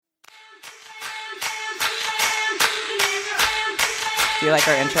Do you like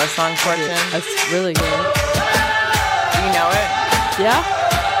our intro song, Fortune? That's really good. Do you know it? Yeah.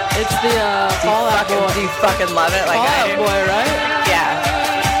 It's the Fall Out Boy. Do you fucking love it? Like Fall I Out do? Boy, right? Yeah.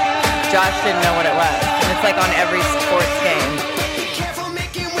 Josh didn't know what it was. And it's like on every sports game.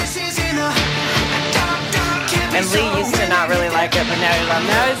 And Lee used to not really like it, but now he loves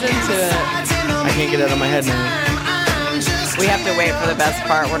it. Now he's into it. I can't get it out of my head now. We have to wait for the best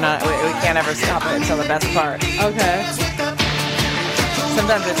part. We can't ever stop it until the best part. Okay.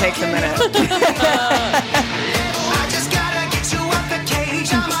 Sometimes it takes a minute.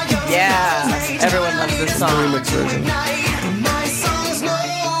 Yeah. Everyone loves this song. Remix version.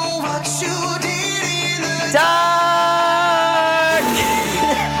 Dark!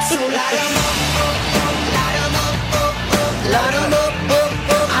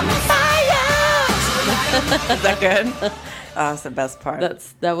 I'm on fire! Is that good? Oh, it's the best part.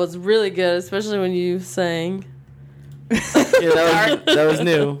 That was really good, especially when you sang. Yeah, that was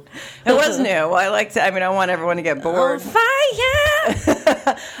new. It was new. Well, I want everyone to get bored. On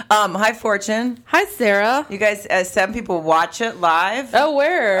fire! Hi, Fortune. Hi, Sarah. You guys, 7 people watch it live. Oh,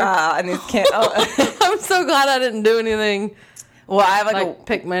 where? And these can't. Oh. I'm so glad I didn't do anything. Well, I have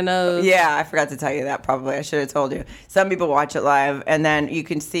Pick my nose. Yeah, I forgot to tell you that. Probably I should have told you. Some people watch it live, and then you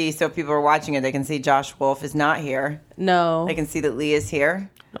can see. So if people are watching it, they can see Josh Wolf is not here. No. They can see that Lee is here.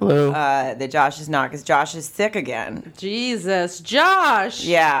 Hello. That Josh is not, because Josh is sick again. Jesus, Josh.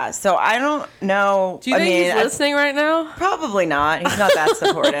 Yeah. So I don't know. Do you think he's listening right now? Probably not. He's not that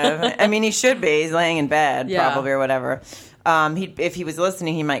supportive. I mean, he should be. He's laying in bed, probably, or whatever. If he was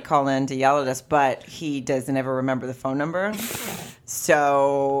listening, he might call in to yell at us, but he doesn't ever remember the phone number.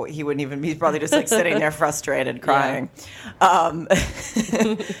 So he wouldn't even, he's probably just like sitting there frustrated, crying. Yeah.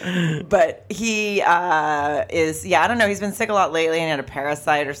 But he is, I don't know, he's been sick a lot lately and he had a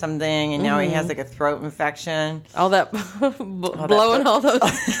parasite or something, and now he has like a throat infection. All that blowing all those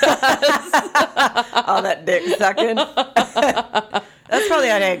all that dick sucking. That's probably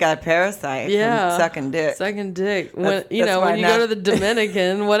how I got a parasite. Yeah. From sucking dick. Sucking dick. That's When you go to the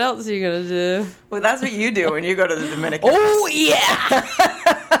Dominican, what else are you going to do? Well, that's what you do when you go to the Dominican. Oh, yeah.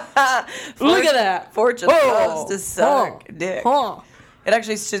 Look at that. Fortune loves to suck dick. Huh. It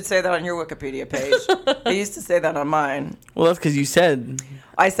actually should say that on your Wikipedia page. It used to say that on mine. Well, that's because you said.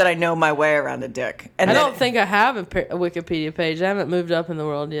 I said I know my way around a dick. And I don't think I have a Wikipedia page. I haven't moved up in the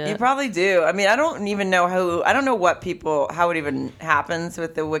world yet. You probably do. I mean, I don't even know how it even happens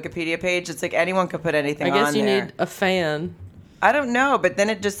with the Wikipedia page. It's like anyone could put anything on there. I guess you need a fan. I don't know, but then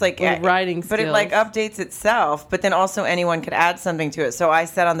it just like writing but it like updates itself. But then also anyone could add something to it. So I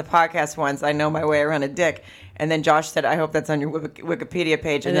said on the podcast once, I know my way around a dick, and then Josh said, I hope that's on your Wikipedia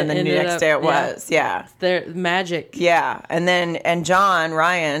page, and then the next day it was, They're magic. Yeah, and John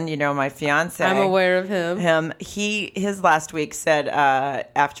Ryan, my fiance, I'm aware of him. His last week said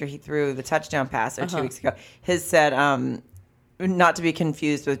after he threw the touchdown pass 2 weeks ago, his said not to be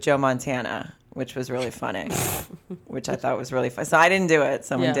confused with Joe Montana, which was really funny, which I thought was really fun. So I didn't do it.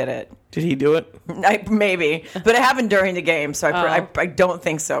 Someone did it. Did he do it? Maybe. But it happened during the game, so I don't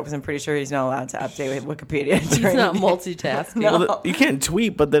think so, because I'm pretty sure he's not allowed to update Wikipedia. He's not multitasking. No. Well, you can't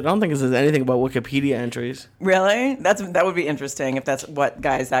tweet, but I don't think it says anything about Wikipedia entries. Really? That would be interesting if that's what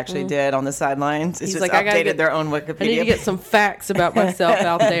guys actually did on the sidelines. It's He's just like, updated their own Wikipedia. I need to get some facts about myself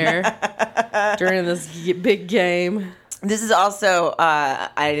out there during this big game. This is also,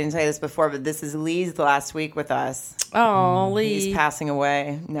 I didn't tell you this before, but this is Lee's last week with us. Oh, Lee. He's passing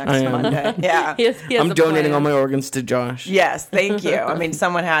away next Monday. Yeah. He has I'm donating plan. all my organs to Josh. Yes, thank you. I mean,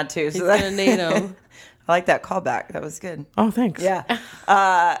 someone had to. He's going to need them. I like that callback. That was good. Oh, thanks. Yeah.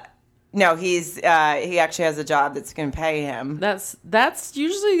 No, he actually has a job that's going to pay him. That's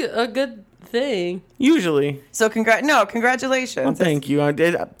usually a good thing. Usually. So congratulations. Well, thank you.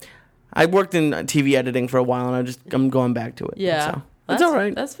 I worked in TV editing for a while, and I'm going back to it. Yeah. So it's all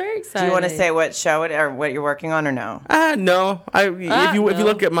right. That's very exciting. Do you want to say what show it or what you're working on, or no? No. If you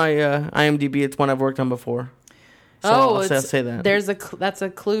look at my IMDb, it's one I've worked on before. So I'll say that. That's a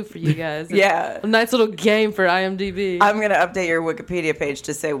clue for you guys. Yeah. A nice little game for IMDb. I'm going to update your Wikipedia page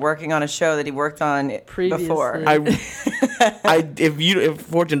to say working on a show that he worked on Previously. before. If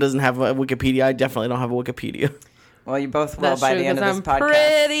Fortune doesn't have a Wikipedia, I definitely don't have a Wikipedia. Well, you both will That's by true, the end of this I'm podcast.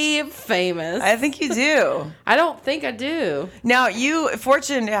 pretty famous. I think you do. I don't think I do. Now,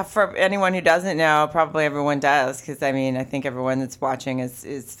 Fortune, for anyone who doesn't know, probably everyone does, because I think everyone that's watching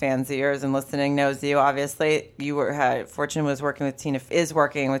is fans of yours and listening knows you. Obviously, Fortune is working with Tina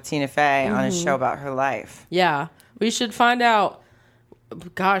Fey on a show about her life. Yeah, we should find out.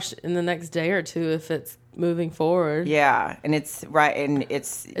 Gosh, in the next day or two, if it's moving forward. Yeah, and it's right, and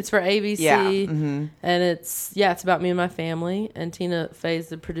it's for ABC. Yeah, and it's about me and my family, and Tina Fey's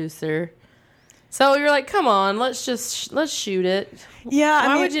the producer. So you're like, come on, let's shoot it. Yeah,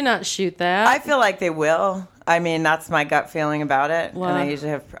 why would you not shoot that? I feel like they will. I mean, that's my gut feeling about it, and I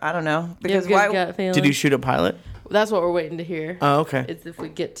usually have, I don't know, because why? Gut feeling? Did you shoot a pilot? That's what we're waiting to hear. Oh, okay. It's if we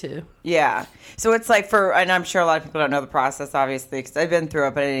get to. Yeah. So it's like and I'm sure a lot of people don't know the process, obviously, because I've been through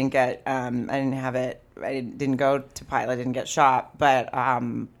it, but I didn't get, I didn't go to pilot, I didn't get shot. But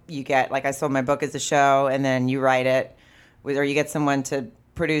you get, like, I sold my book as a show, and then you write it, or you get someone to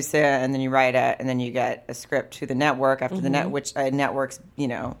produce it, and then you write it, and then you get a script to the network after which networks,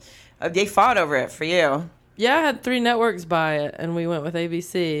 they fought over it for you. Yeah, I had 3 networks buy it, and we went with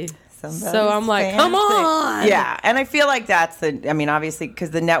ABC. So I'm like, fancy. Come on. Yeah, and I feel like obviously,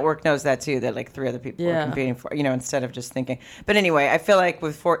 because the network knows that too, that like 3 other people are competing for, instead of just thinking. But anyway, I feel like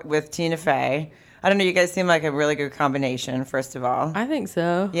with Tina Fey, I don't know, you guys seem like a really good combination, first of all. I think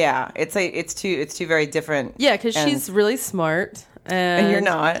so. Yeah, it's two very different. Yeah, because she's really smart. And you're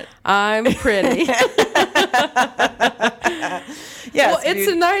not. I'm pretty.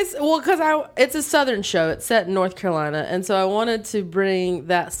 Yes, well, because it's a Southern show. It's set in North Carolina, and so I wanted to bring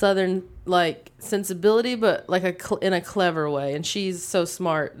that Southern like sensibility, but like in a clever way. And she's so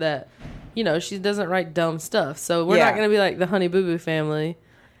smart that she doesn't write dumb stuff. So we're not going to be like the Honey Boo Boo family.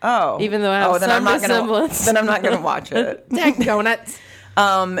 Oh, even though I have some resemblance. Then I'm not going to watch it. Dang donuts.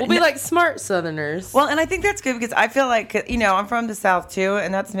 We'll be like smart Southerners. Well, and I think that's good because I feel like, I'm from the South too,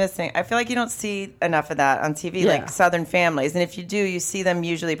 and that's missing. I feel like you don't see enough of that on TV, like Southern families. And if you do, you see them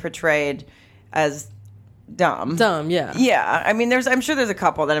usually portrayed as dumb. Yeah. Yeah. I mean, I'm sure there's a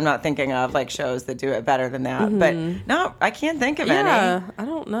couple that I'm not thinking of, like shows that do it better than that. Mm-hmm. But no, I can't think of any. Yeah, I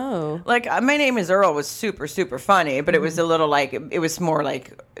don't know. Like, My Name is Earl was super, super funny, but it was a little like, it was more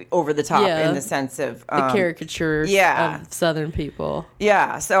like over the top in the sense of the caricatures of Southern people.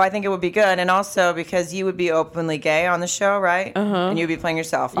 Yeah. So I think it would be good. And also because you would be openly gay on the show, right? And you would be playing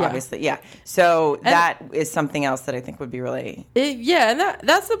yourself, obviously. Yeah. So that is something else that I think would be really. And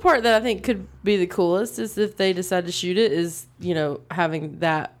that's the part that I think could be the coolest is if they decide to shoot it is, having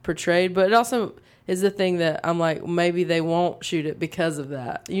that portrayed. But it also is the thing that I'm like, maybe they won't shoot it because of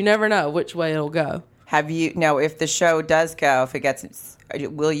that. You never know which way it'll go. If the show does go,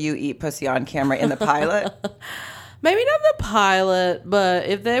 will you eat pussy on camera in the pilot? Maybe not the pilot, but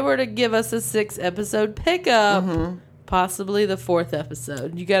if they were to give us a 6-episode pickup, possibly the 4th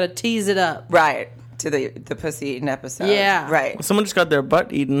episode. You got to tease it up. Right. To the pussy eating episode. Yeah. Right. Someone just got their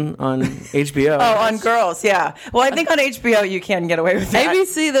butt eaten on HBO. On Girls, yeah. Well, I think on HBO you can get away with that.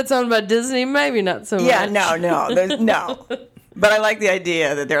 ABC that's owned by Disney, maybe not so much. Yeah, no. But I like the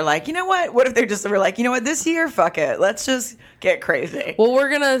idea that they're like, you know what? What if they just were like, you know what? This year, fuck it. Let's just get crazy. Well, we're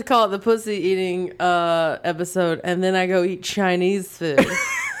going to call it the pussy eating episode, and then I go eat Chinese food.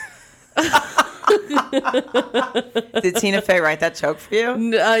 Did Tina Fey write that joke for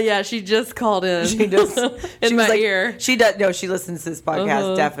you? Yeah, she just called in. She just in my ear. She does. No, she listens to this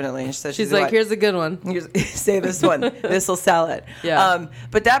podcast definitely. And she's like, "Here's a good one. Say this one. This will sell it." Yeah.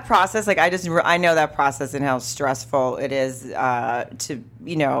 But that process, like, I know that process and how stressful it is to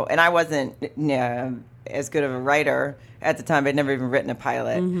And I wasn't as good of a writer at the time. I'd never even written a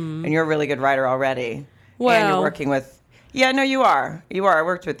pilot, and you're a really good writer already. Well, and you're working with. Yeah, no, you are. You are. I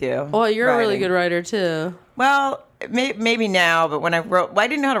worked with you. Well, you're a really good writer, too. Well, maybe now, but when I wrote... Well, I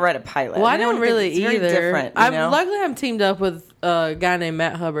didn't know how to write a pilot. Well, I don't really either. It's very different, Luckily, I'm teamed up with a guy named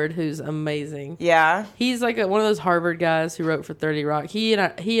Matt Hubbard, who's amazing. Yeah? He's like one of those Harvard guys who wrote for 30 Rock. He and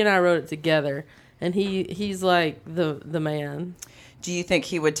I wrote it together, and he's like the man. Do you think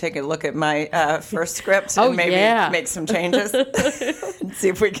he would take a look at my first script and maybe make some changes? And see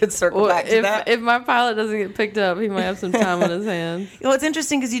if we could circle back to that? If my pilot doesn't get picked up, he might have some time on his hands. Well, it's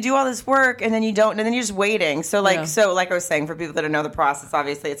interesting because you do all this work and then you don't, and then you're just waiting. So like I was saying, for people that don't know the process,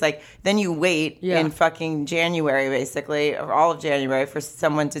 obviously, it's like then you wait in fucking January, basically, or all of January, for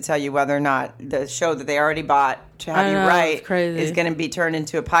someone to tell you whether or not the show that they already bought to have you write is going to be turned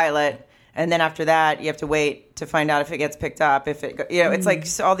into a pilot. And then after that, you have to wait to find out if it gets picked up. If it, it's like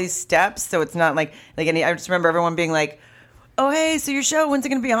all these steps. So it's not like any. I just remember everyone being like, "Oh, hey, so your show, when's it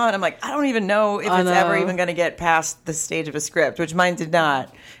going to be on?" I'm like, I don't even know if it's ever even going to get past the stage of a script, which mine did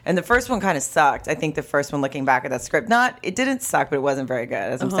not. And the first one kind of sucked. I think the first one, looking back at that script, it didn't suck, but it wasn't very good,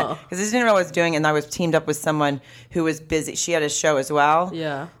 as I'm saying, because I didn't know what I was doing, and I was teamed up with someone who was busy. She had a show as well.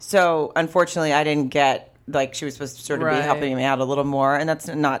 Yeah. So unfortunately, I didn't get like she was supposed to sort of be helping me out a little more, and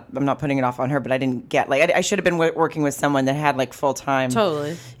I'm not putting it off on her, but I didn't get like I should have been working with someone that had like full time,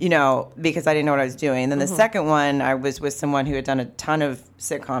 totally, because I didn't know what I was doing. And then the second one, I was with someone who had done a ton of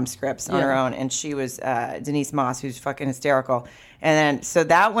sitcom scripts on her own, and she was Denise Moss, who's fucking hysterical. And then so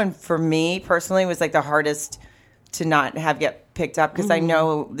that one for me personally was like the hardest to not have get picked up, because I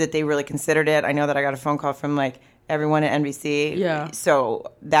know that they really considered it. I know that I got a phone call from like everyone at NBC. Yeah.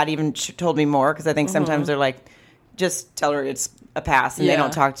 So that even told me more, because I think sometimes they're like, just tell her it's a pass, and they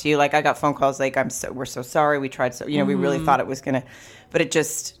don't talk to you. Like I got phone calls like, we're so sorry, we tried so, we really thought it was gonna, but it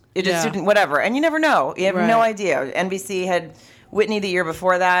just didn't, whatever. And you never know. You have no idea. NBC had Whitney the year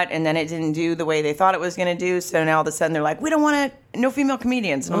before that, and then it didn't do the way they thought it was going to do. So now all of a sudden they're like, we don't want no female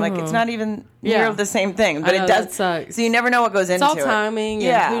comedians. And I'm like, it's not even near the same thing, but it does. So you never know what goes into it. It's all timing.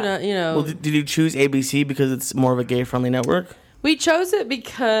 Yeah. And Well, did you choose ABC because it's more of a gay-friendly network? We chose it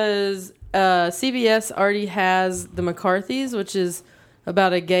because CBS already has The McCarthys, which is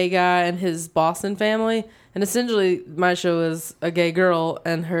about a gay guy and his Boston family. And essentially my show is a gay girl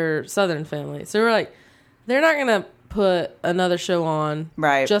and her Southern family. So we're like, they're not going to put another show on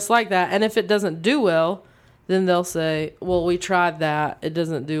just like that, and if it doesn't do well, then they'll say, well, we tried that, it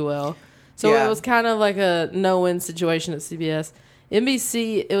doesn't do well. So it was kind of like a no-win situation at CBS.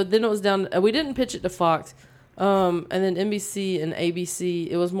 NBC, then it was down, we didn't pitch it to Fox, and then NBC and ABC,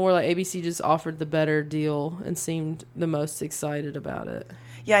 it was more like ABC just offered the better deal and seemed the most excited about it.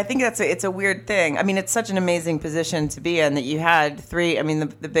 Yeah, I think it's a weird thing. I mean, it's such an amazing position to be in that you had three, I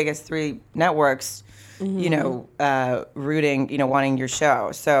mean, the biggest three networks rooting, wanting your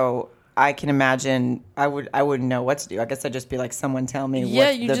show. So I can imagine I wouldn't know what to do. I guess I'd just be like, someone tell me what's the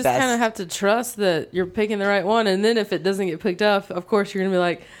best. Yeah, you just kind of have to trust that you're picking the right one. And then if it doesn't get picked up, of course you're going to be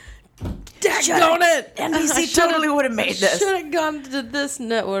like, daggone it! NBC totally would have made this. Should have gone to this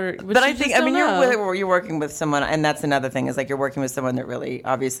network. But I think, you're working with someone, and that's another thing, is like you're working with someone that really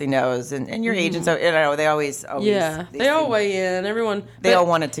obviously knows, and your agents, they always they all weigh in. Everyone, they all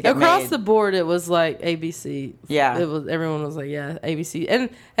wanted to get across made. The board. It was like ABC. Yeah, everyone was like, ABC, and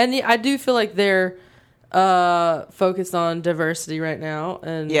I do feel like they're focused on diversity right now,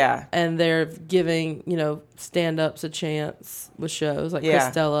 and they're giving stand-ups a chance with shows like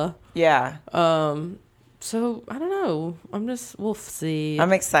Christella. Yeah. So I don't know. We'll see.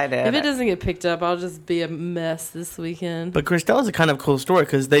 I'm excited. If it doesn't get picked up, I'll just be a mess this weekend. But Christella's a kind of cool story,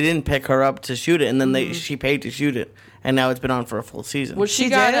 because they didn't pick her up to shoot it, and then she paid to shoot it, and now it's been on for a full season. Well,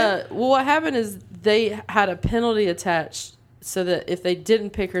 what happened is they had a penalty attached, so that if they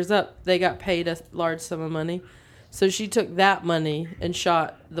didn't pick hers up, they got paid a large sum of money. So she took that money and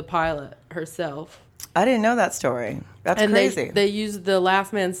shot the pilot herself. I didn't know that story. That's crazy. They used the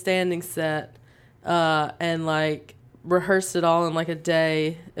Last Man Standing set and like rehearsed it all in like a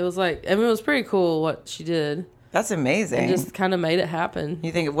day. It was like, it was pretty cool what she did. That's amazing. And just kind of made it happen. Do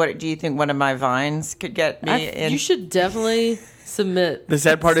you think one of my vines could get me in? You should definitely submit. The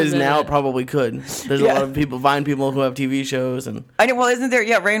sad part is now it probably could. There's a lot of Vine people who have TV shows, and I know. Well, isn't there?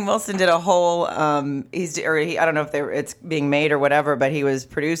 Yeah, Rainn Wilson did a whole. I don't know if it's being made or whatever, but he was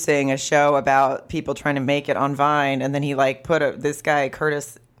producing a show about people trying to make it on Vine, and then he like put this guy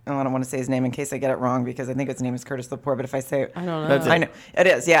Curtis. I don't want to say his name in case I get it wrong, because I think his name is Curtis Lepore, but if I say it, I don't know. I know it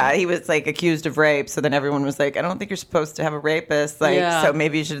is. Yeah, he was like accused of rape, so then everyone was like, I don't think you're supposed to have a rapist. So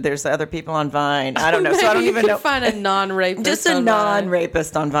maybe you should. There's other people on Vine. I don't know. So I don't even know. Find a non-rapist. Just a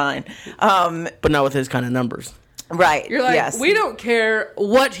non-rapist on Vine. But not with his kind of numbers. Right. You're like, we don't care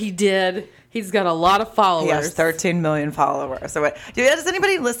what he did. He's got a lot of followers. He has 13 million followers. So does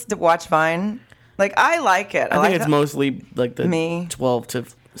anybody listen to watch Vine? Like, I like it. I think it's mostly like the 12 to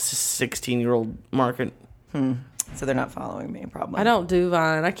 16-year-old market. So they're not following me, probably. I don't do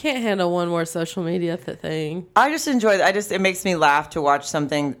Vine. I can't handle one more social media thing. I just enjoy it. It makes me laugh to watch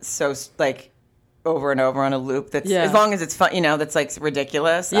something so like over and over on a loop. That's as long as it's fun, that's like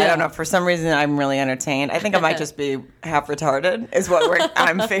ridiculous. I don't know. For some reason, I'm really entertained. I think I might just be half retarded. Is what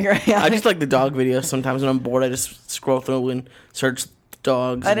I'm figuring out. I just like the dog videos. Sometimes when I'm bored, I just scroll through and search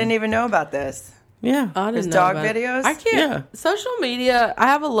dogs. I didn't even know about this. Yeah. There's dog videos? I can't. Yeah. Social media, I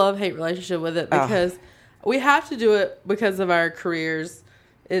have a love-hate relationship with it because we have to do it because of our careers.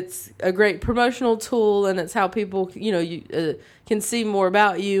 It's a great promotional tool, and it's how people, can see more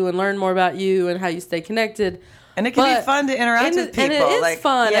about you and learn more about you and how you stay connected. And it can be fun to interact with people. And it is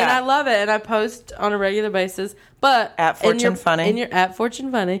fun, and I love it, and I post on a regular basis. But at Fortune Funny. At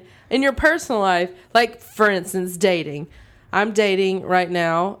Fortune Funny. In your personal life, like, for instance, dating. I'm dating right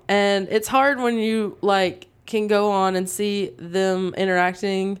now, and it's hard when you, like, can go on and see them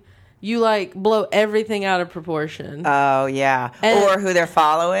interacting you like blow everything out of proportion. Oh, yeah. Or who they're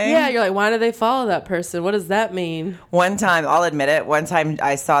following. Yeah, you're like, why do they follow that person? What does that mean? One time, I'll admit it,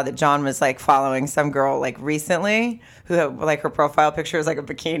 I saw that John was like following some girl like recently who like her profile picture was like a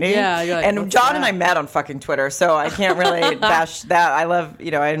bikini. Yeah, you're like, and John and I met on fucking Twitter, so I can't really bash that. I love,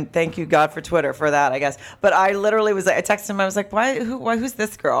 and thank you God for Twitter for that, I guess. But I literally was like, I texted him, I was like, who's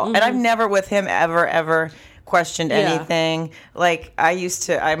this girl? Mm-hmm. And I've never with him ever questioned anything. Like I used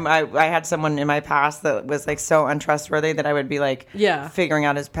to, I had someone in my past that was like so untrustworthy that I would be like figuring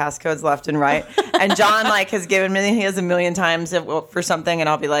out his passcodes left and right. And John like has given me his a million times for something, and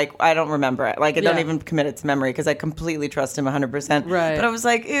I'll be like, I don't remember it. Like I don't even commit it to memory because I completely trust him 100%. Right. But I was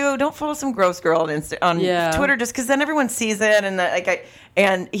like, ew, don't follow some gross girl on Twitter just because then everyone sees it, and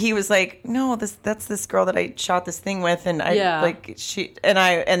and he was like, no, that's this girl that I shot this thing with, and then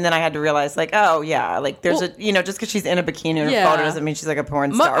I had to realize like, oh yeah, like there's just because she's in a bikini in her photo doesn't mean she's like a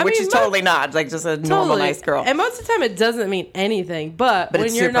porn star, which she's totally not. Like just a normal nice girl. And most of the time it doesn't mean anything, but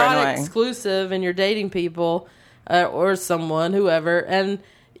when you're not exclusive and you're dating people or someone, whoever, and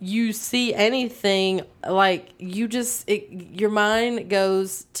you see anything, like your mind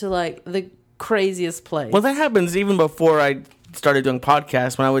goes to like the craziest place. Well, that happens even before I started doing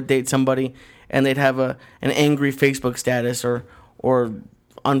podcasts. When I would date somebody and they'd have an angry Facebook status or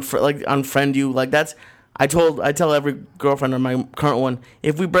unfriend you, like that's I tell every girlfriend or my current one,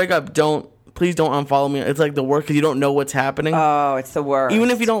 if we break up, please don't unfollow me. It's like the worst because you don't know what's happening. Oh, it's the worst. Even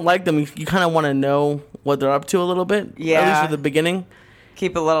if you don't like them, you kind of want to know what they're up to a little bit. Yeah, at least for the beginning.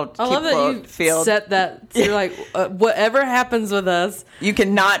 Keep a little. I love that you set that. So you're like, whatever happens with us, you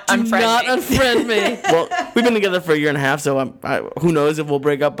cannot unfriend me. Well, we've been together for a year and a half, so who knows if we'll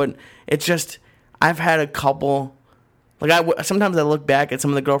break up? But it's just I've had a couple. Like sometimes I look back at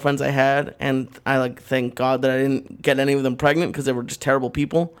some of the girlfriends I had, and I like thank God that I didn't get any of them pregnant because they were just terrible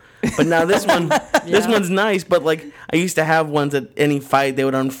people. But now this one, this one's nice. But like I used to have ones that any fight they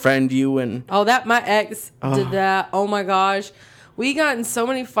would unfriend you and. Oh, my ex did that. Oh my gosh. We got in so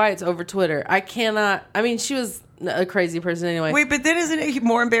many fights over Twitter. She was a crazy person anyway. Wait, but then isn't it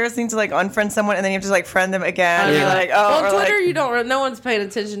more embarrassing to like unfriend someone and then you have to like friend them again? And you're like, well, Twitter, you don't. No one's paying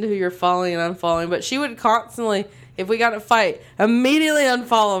attention to who you're following and unfollowing. But she would constantly, if we got in a fight, immediately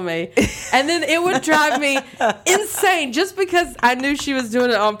unfollow me, and then it would drive me insane just because I knew she was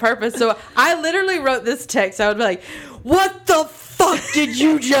doing it on purpose. So I literally wrote this text. I would be like, "What the fuck did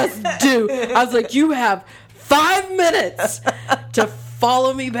you just do?" I was like, "You have 5 minutes to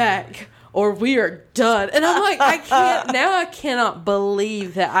follow me back or we are done." And I'm like, I cannot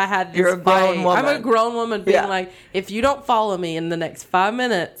believe that I had this You're a grown woman. I'm a grown woman being like, if you don't follow me in the next 5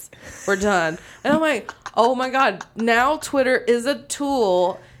 minutes, we're done. And I'm like, oh my God, now Twitter is a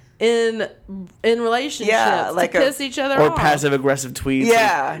tool in relationships to piss each other off. Or passive aggressive tweets.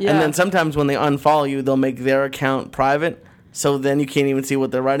 Yeah. And then sometimes when they unfollow you, they'll make their account private. So then you can't even see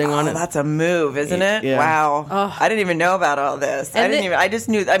what they're writing on it. That's a move, isn't it? Yeah. Wow. I didn't even know about all this. I just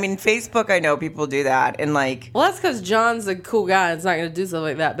knew. I mean, Facebook, I know people do that. And like. Well, that's because John's a cool guy. It's not going to do something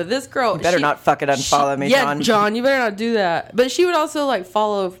like that. But this girl. You better not fucking unfollow me, John. Yeah, John, you better not do that. But she would also like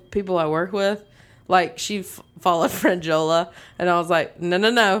follow people I work with. Like she followed Frangiola. And I was like, no. And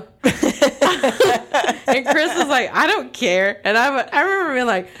Chris was like, I don't care. And I remember being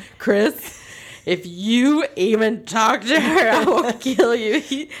like, Chris, if you even talk to her, I will kill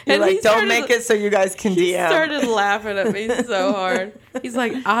you. Don't make it so you guys can DM. He started laughing at me so hard. He's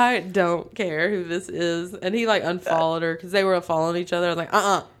like, I don't care who this is. And he like unfollowed her because they were following each other. I was like,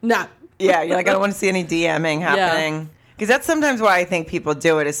 nah. Yeah, you're like, I don't want to see any DMing happening. Because that's sometimes why I think people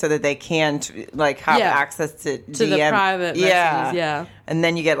do it is so that they can have access to DM. The private messages, yeah. And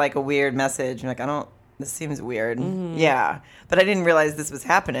then you get like a weird message. You're like, this seems weird. Mm-hmm. Yeah. But I didn't realize this was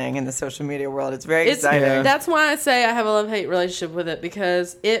happening in the social media world. It's very exciting. Yeah. That's why I say I have a love-hate relationship with it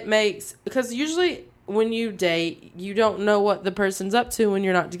because because usually when you date, you don't know what the person's up to when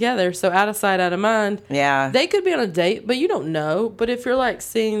you're not together. So out of sight, out of mind. Yeah. They could be on a date, but you don't know. But if you're like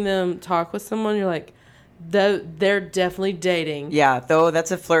seeing them talk with someone, you're like, they're definitely dating. Yeah, though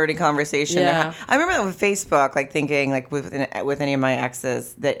that's a flirty conversation. Yeah. I remember that with Facebook, like thinking like with any of my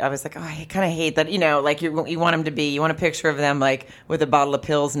exes that I was like, I kind of hate that, like you want them to be, you want a picture of them like with a bottle of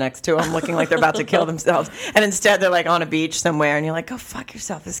pills next to them looking like they're about to kill themselves. And instead they're like on a beach somewhere and you're like, go fuck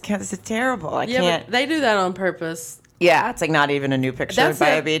yourself. This is terrible. I can't. But they do that on purpose. Yeah, it's like not even a new picture by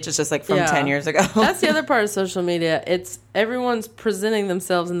a beach. It's just like from 10 years ago. That's the other part of social media. It's everyone's presenting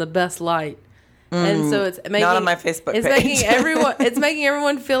themselves in the best light. And so it's making not on my Facebook page. It's making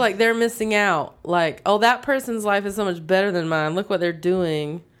everyone feel like they're missing out. Like, oh, that person's life is so much better than mine. Look what they're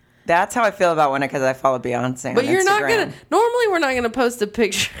doing. That's how I feel about because I follow Beyonce. But you're not gonna. Normally, Normally, we're not going to post a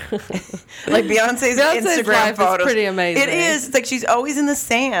picture. Like Beyonce's Instagram photos. Is pretty amazing. It is. It's like she's always in the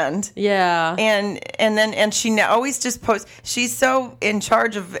sand. Yeah. And she always just posts. She's so in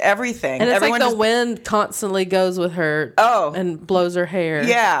charge of everything. And it's like the wind constantly goes with her. Oh. And blows her hair.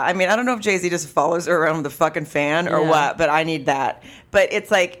 Yeah. I mean, I don't know if Jay-Z just follows her around with a fucking fan or what, but I need that. But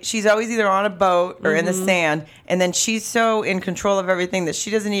it's like she's always either on a boat or in the sand, and then she's so in control of everything that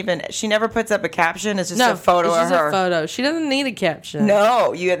she never puts up a caption. It's just a photo of her. It's just a photo. She doesn't need a caption.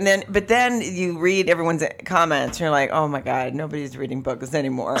 No, but then you read everyone's comments, and you're like, oh my god, nobody's reading books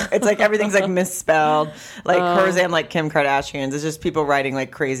anymore. It's like everything's like misspelled, like hers and like Kim Kardashian's. It's just people writing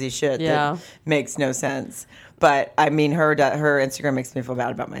like crazy shit that makes no sense. But I mean, her Instagram makes me feel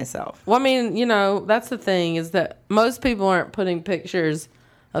bad about myself. Well, I mean, that's the thing is that most people aren't putting pictures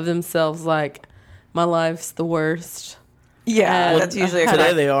of themselves like, my life's the worst. Yeah, that's usually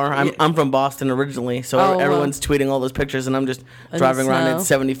today they are. I'm from Boston originally, so everyone's tweeting all those pictures, and I'm just driving around at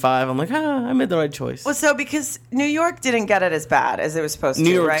 75. I'm like, I made the right choice. Well, so because New York didn't get it as bad as it was supposed to,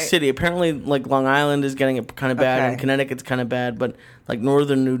 New York right? City, apparently, like Long Island is getting it kind of bad, and Connecticut's kind of bad, but like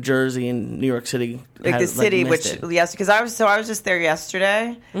northern New Jersey and New York City, like the city, yes, because I was just there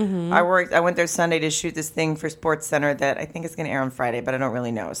yesterday. Mm-hmm. I went there Sunday to shoot this thing for Sports Center that I think is going to air on Friday, but I don't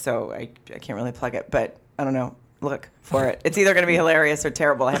really know, so I can't really plug it, but I don't know. Look for it. It's either going to be hilarious or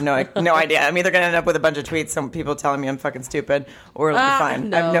terrible. I have no idea. I'm either going to end up with a bunch of tweets, some people telling me I'm fucking stupid, or it'll be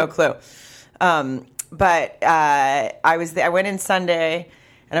fine. No. I have no clue. But I went in Sunday,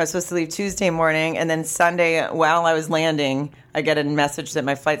 and I was supposed to leave Tuesday morning, and then Sunday, while I was landing, I get a message that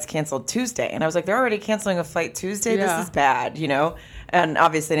my flight's canceled Tuesday, and I was like, they're already canceling a flight Tuesday? Yeah. This is bad, And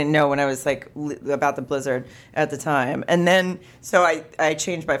obviously I didn't know when I was like about the blizzard at the time. And then, so I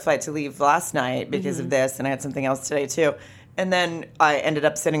changed my flight to leave last night because of this, and I had something else today too. And then I ended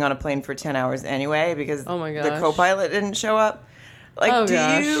up sitting on a plane for 10 hours anyway because the co-pilot didn't show up. Like,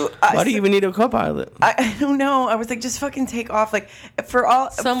 why do you even need a co-pilot? I don't know. I was like, just fucking take off. Like, for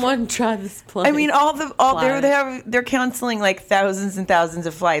all someone try this plane. I mean, they're canceling like thousands and thousands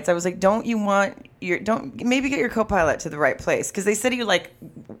of flights. I was like, maybe get your co-pilot to the right place, because they said he like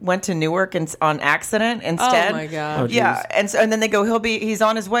went to Newark and on accident instead. Oh my god! Yeah, and then they go, he's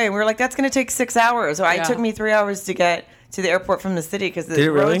on his way, and we were like, that's going to take 6 hours. So it took me 3 hours to get to the airport from the city because did it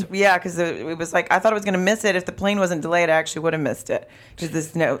really? Yeah, because it was like I thought I was going to miss it if the plane wasn't delayed. I actually would have missed it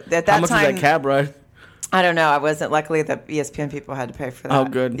because at that time. How much was that cab ride? I don't know. I wasn't. Luckily, the ESPN people had to pay for that. Oh,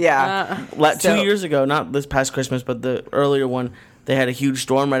 good. Yeah. 2 years ago, not this past Christmas, but the earlier one, they had a huge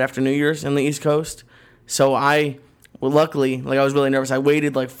storm right after New Year's in the East Coast. So luckily, like I was really nervous. I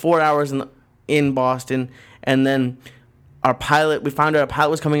waited like 4 hours in Boston, and then we found out our pilot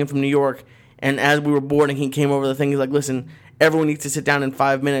was coming in from New York. And as we were boarding, he came over the thing. He's like, listen, everyone needs to sit down in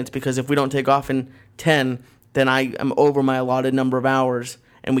 5 minutes because if we don't take off in 10, then I am over my allotted number of hours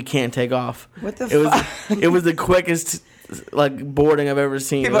and we can't take off. What the fuck? It was the quickest boarding I've ever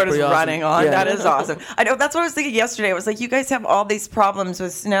seen. People are just running on. Yeah. That is awesome. I know. That's what I was thinking yesterday. I was like, you guys have all these problems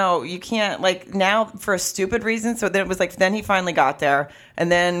with snow. You can't, now for a stupid reason. So then it was then he finally got there. And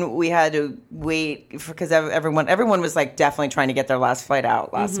then we had to wait because everyone was definitely trying to get their last flight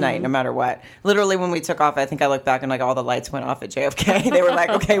out last night, no matter what. Literally, when we took off, I think I looked back and all the lights went off at JFK. They were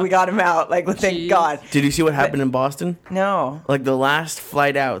like, okay, we got him out. Thank God. Did you see what happened in Boston? No. The last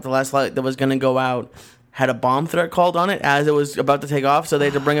flight out, the last flight that was going to go out, had a bomb threat called on it as it was about to take off, so they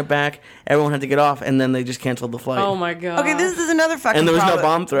had to bring it back. Everyone had to get off, and then they just canceled the flight. Oh my god! Okay, this is another fucking and there was problem. No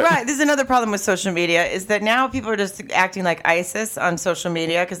bomb threat. Right, this is another problem with social media is that now people are just acting like ISIS on social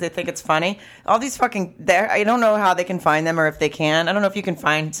media because they think it's funny. All these I don't know how they can find them or if they can. I don't know if you can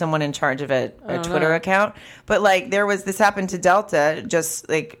find someone in charge of a Twitter account, but this happened to Delta.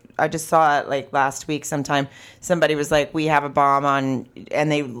 I just saw it last week sometime. Somebody was like, we have a bomb on,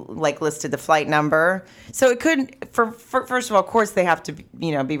 and they listed the flight number. So it could, first of all, of course they have to,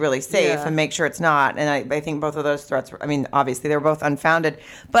 be really safe and make sure it's not. And I think both of those threats obviously they were both unfounded,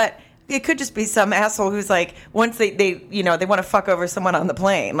 but it could just be some asshole who's once they want to fuck over someone on the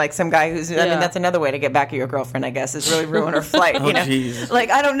plane, some guy who's, I mean, that's another way to get back at your girlfriend, I guess, is really ruin her flight, Jesus.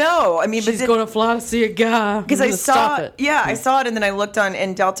 I don't know. I mean, she's going to fly to see a guy. Because I saw it. Yeah, I saw it, and then I looked on,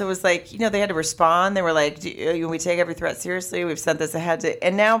 and Delta was they had to respond. They were like, we take every threat seriously. We've sent this ahead to,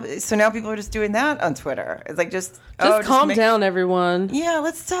 and now people are just doing that on Twitter. It's just calm down, everyone. Yeah,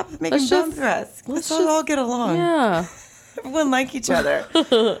 let's stop making bomb threats. Let's all get along. Yeah. Everyone like each other.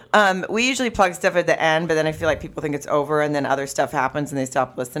 We usually plug stuff at the end, but then I feel like people think it's over and then other stuff happens and they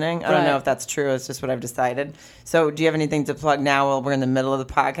stop listening. I don't know if that's true. It's just what I've decided. So do you have anything to plug now while we're in the middle of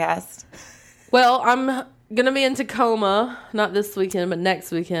the podcast? Well, I'm Gonna be in Tacoma, not this weekend, but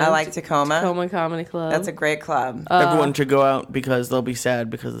next weekend. I like Tacoma. Tacoma Comedy Club. That's a great club. Everyone should go out because they'll be sad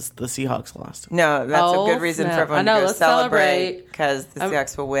because the Seahawks lost. No, that's a good reason for everyone to go let's celebrate because the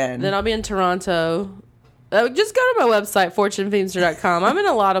Seahawks will win. Then I'll be in Toronto. Just go to my website, fortunefeemster.com. I'm in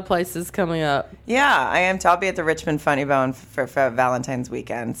a lot of places coming up. Yeah, I am. I'll be at the Richmond Funny Bone for Valentine's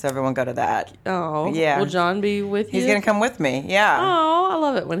weekend, so everyone go to that. Oh, yeah. Will John be with you? He's gonna come with me. Yeah. Oh, I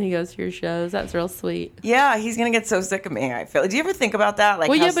love it when he goes to your shows. That's real sweet. Yeah, he's gonna get so sick of me. I feel. Do you ever think about that? Like,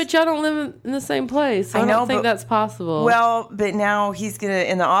 well, yeah, but y'all don't live in the same place. So I don't think that's possible. Well, but now he's gonna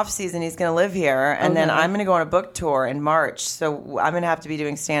in the off season. He's gonna live here, and then I'm gonna go on a book tour in March. So I'm gonna have to be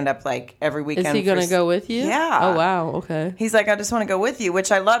doing stand up like every weekend. Is he gonna go with you? Yeah. Oh wow. Okay. He's like, I just want to go with you,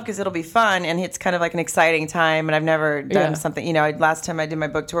 which I love because it'll be fun and it's kind of like an exciting time. And I've never done something, last time I did my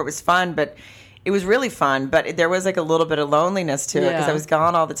book tour, it was fun, but it was really fun. But there was like a little bit of loneliness to it because I was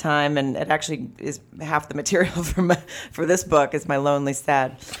gone all the time. And it actually is half the material for this book is my lonely,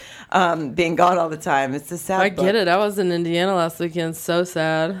 sad, being gone all the time. It's a sad book. I get it. I was in Indiana last weekend. So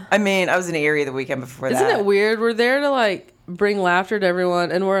sad. I mean, I was in Erie the weekend before that. Isn't it weird? We're there to like bring laughter to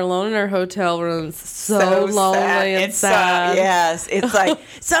everyone, and we're alone in our hotel rooms, so lonely and sad. Yes, it's like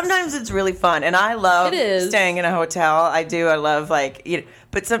sometimes it's really fun, and I love staying in a hotel. I do. I love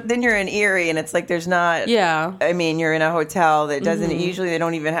but then you're in Erie, and it's like there's not. Yeah. I mean, you're in a hotel that doesn't usually. They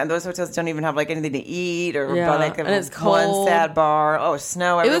don't even have those hotels. Don't even have like anything to eat or like and it's cold. One sad bar. Oh,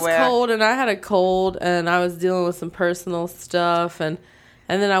 snow everywhere. It was cold, and I had a cold, and I was dealing with some personal stuff, and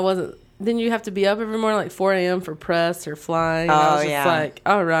then I wasn't. Then you have to be up every morning like 4 a.m. for press or flying. I was just like,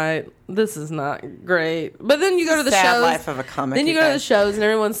 all right, this is not great. But then you go to the sad shows. Life of a comic. Then you go to the shows and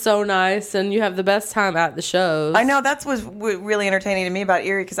everyone's so nice and you have the best time at the shows. I know that's what's really entertaining to me about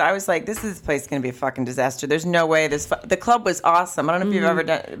Erie because I was like, this place is going to be a fucking disaster. There's no way the club was awesome. I don't know if you've ever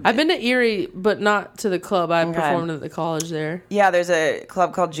done. I've been to Erie, but not to the club. I performed at the college there. Yeah, there's a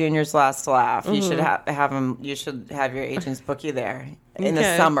club called Junior's Last Laugh. You should have them. You should have your agents book you there in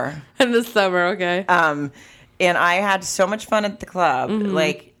the summer. In the summer, okay. And I had so much fun at the club.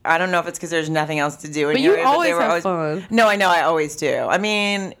 Like, I don't know if it's because there's nothing else to do. But you always have fun. No, I know. I always do. I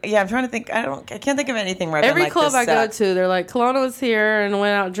mean, I'm trying to think. I can't think of anything where every club I go to, they're like, Kelowna was here and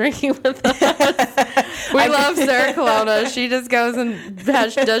went out drinking with us. We love Sarah Kelowna. She just goes and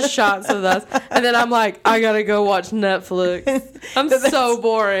does shots with us. And then I'm like, I got to go watch Netflix. I'm so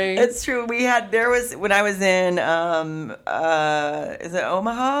boring. It's true. When I was in, is it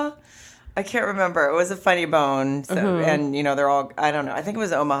Omaha? I can't remember. It was a Funny Bone, and they're all. I don't know. I think it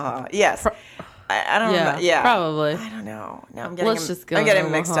was Omaha. Yes, I don't remember. Yeah, probably. I don't know. Now I'm getting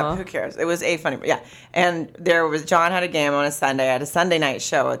mixed up. Who cares? It was a Funny Bone. Yeah, and John had a game on a Sunday. I had a Sunday night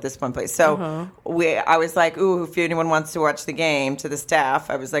show at this one place. So I was like, ooh, if anyone wants to watch the game, to the staff,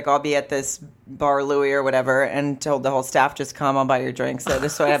 I was like, I'll be at this Bar Louie or whatever, and told the whole staff, just come, I'll buy your drinks. So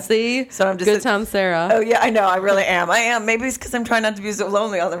this way, so I'm just good time, Sarah. Oh yeah, I know, I really am. I am. Maybe it's because I'm trying not to be so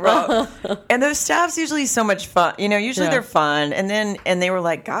lonely on the road. And those staff's usually so much fun. Usually they're fun. And they were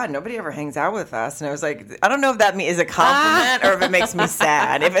like, God, nobody ever hangs out with us. And I was like, I don't know if that is a compliment or if it makes me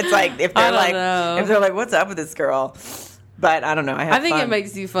sad. If it's like if they're like, what's up with this girl? But I don't know. I think it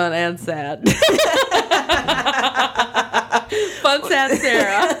makes you fun and sad. Fun, sad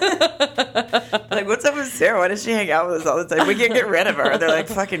Sarah. Like, what's up with Sarah? Why does she hang out with us all the time? We can't get rid of her. They're like,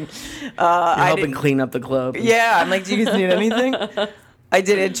 fucking. Helping clean up the club. Yeah, I'm like, do you guys need anything? I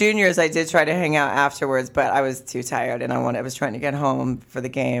did at Juniors. I did try to hang out afterwards, but I was too tired, and I was trying to get home for the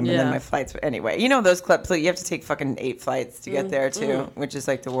game, and then my flights. Anyway, those clubs. So you have to take fucking 8 flights to get there too, which is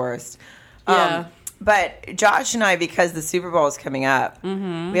like the worst. Yeah. But Josh and I, because the Super Bowl is coming up,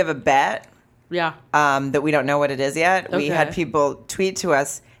 we have a bet. Yeah. That we don't know what it is yet. Okay. We had people tweet to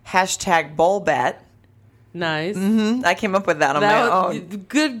us #BowlBet. Nice. Mm-hmm. I came up with that on my own.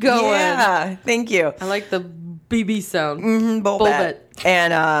 Good going. Yeah. Thank you. I like the BB sound. Mm-hmm, BowlBet.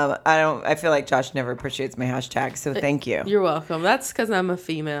 And I feel like Josh never appreciates my hashtag, so thank you. You're welcome. That's because I'm a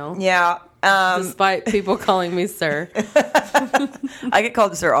female. Yeah. Despite people calling me sir. I get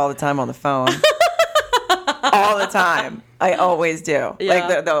called sir all the time on the phone. All the time. I always do. Yeah.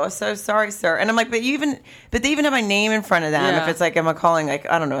 Like, they're so sorry, sir. And I'm like, but they even have my name in front of them. Yeah. If it's like, am I calling, like,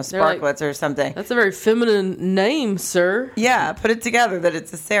 I don't know, Sparklets or something. That's a very feminine name, sir. Yeah, put it together that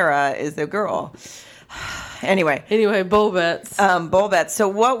it's a Sarah is a girl. Anyway, BowlBets. BowlBets. So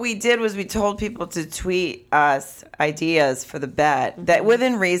what we did was we told people to tweet us ideas for the bet that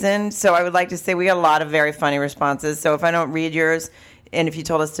within reason. So I would like to say we got a lot of very funny responses. So if I don't read yours, and if you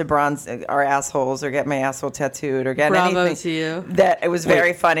told us to bronze our assholes or get my asshole tattooed or get Bravo anything, to you. that it was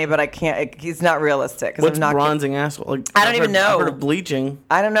very funny, but I can't. He's not realistic. What's I'm not bronzing asshole? Like, I don't even know. I've heard of bleaching.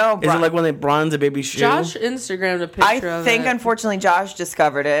 I don't know. Is it like when they bronze a baby's shoe? Josh Instagrammed a picture of it. I think, unfortunately, Josh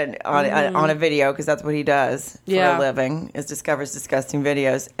discovered it on a video because that's what he does for a living, is discovers disgusting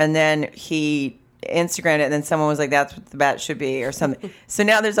videos. And then he Instagrammed it, and then someone was like, that's what the bat should be or something. So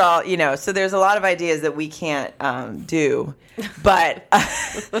now there's all, so there's a lot of ideas that we can't do, but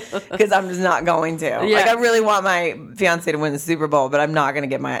because I'm just not going to. Yeah. Like, I really want my fiance to win the Super Bowl, but I'm not going to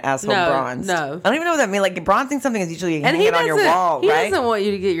get my asshole bronzed. No. I don't even know what that means. Like, bronzing something is usually hanging it on your wall, he right? He doesn't want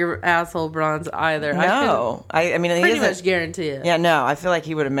you to get your asshole bronze either. No. I mean, he pretty doesn't much guarantee it. Yeah, no, I feel like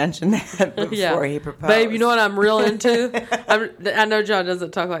he would have mentioned that before he proposed. Babe, you know what I'm real into? I know John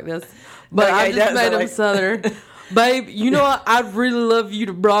doesn't talk like this, but No, yeah, I just made him Southern. Babe, you know what? I'd really love you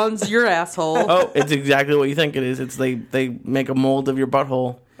to bronze your asshole. Oh, it's exactly what you think it is. It's they make a mold of your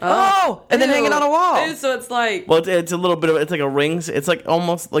butthole. Oh, and then hang it on a wall. Ew, so it's like... Well, it's a little bit of... It's like a ring. It's like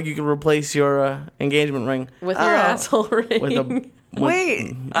almost like you can replace your engagement ring. With your asshole ring.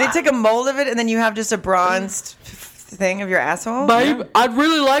 Wait, they took a mold of it and then you have just a bronzed thing of your asshole? Babe, I'd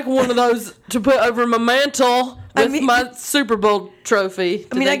really like one of those to put over my mantle with my Super Bowl trophy.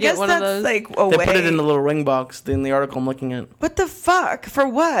 I guess one that's of those? like a They way. put it in the little ring box in the article I'm looking at. What the fuck? For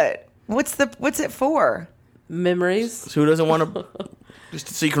what? What's it for? Memories. So who doesn't want to... Just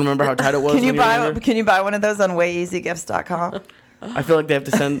so you can remember how tight it was. Can you buy one of those on wayeasygifts.com? I feel like they have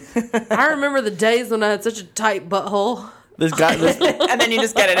to send... I remember the days when I had such a tight butthole. This guy... And then you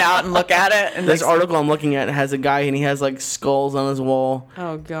just get it out and look at it. And this article I'm looking at has a guy and he has like skulls on his wall.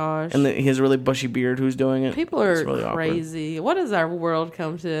 Oh, gosh. And he has a really bushy beard who's doing it. People are really crazy. What does our world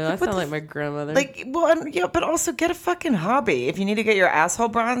come to? I sound like my grandmother. But also get a fucking hobby. If you need to get your asshole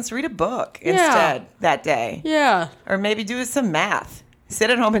bronze, read a book instead that day. Yeah. Or maybe do some math. Sit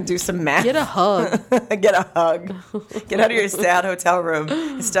at home and do some math. Get a hug. Get a hug. Get out of your sad hotel room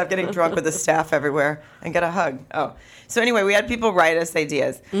and stop getting drunk with the staff everywhere and get a hug. Oh. So anyway, we had people write us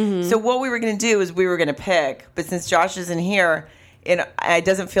ideas. Mm-hmm. So what we were going to do is we were going to pick, but since Josh isn't here, it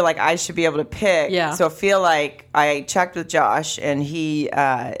doesn't feel like I should be able to pick. Yeah. So I feel like I checked with Josh and he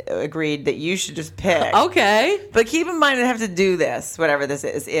agreed that you should just pick. Okay. But keep in mind I have to do this, whatever this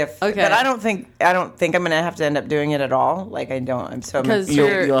is. But I don't think I'm going to have to end up doing it at all. Like I don't. I'm so because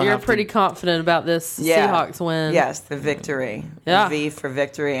you're pretty confident about this Seahawks win. Yes, the victory. Yeah. The V for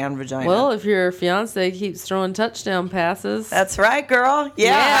victory and vagina. Well, if your fiance keeps throwing touchdown passes, that's right, girl.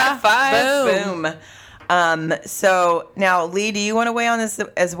 Yeah. High five. Boom. So now, Lee, do you want to weigh on this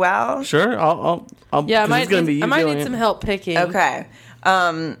as well? Sure. I'll yeah, I might need some help picking. Okay.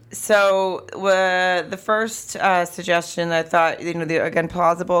 So the first suggestion I thought, again,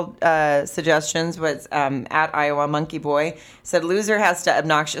 plausible suggestions was at Iowa Monkey Boy said loser has to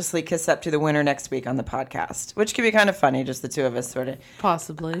obnoxiously kiss up to the winner next week on the podcast, which could be kind of funny, just the two of us sort of.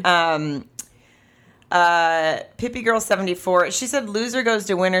 Possibly. Pippi Girl 74. She said loser goes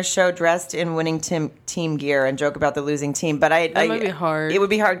to winner's show dressed in winning team gear and joke about the losing team. But that might be hard. It would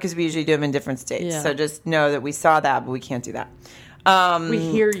be hard because we usually do them in different states. Yeah. So just know that we saw that, but we can't do that. We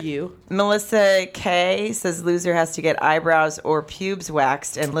hear you. Melissa K says loser has to get eyebrows or pubes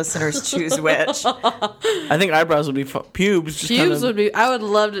waxed, and listeners choose which. I think eyebrows would be pubes. Pubes would be. I would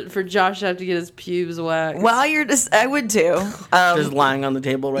love it for Josh to have to get his pubes waxed. I would too. Just lying on the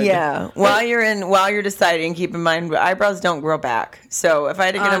table right there. Yeah. While you're deciding, keep in mind eyebrows don't grow back. So if I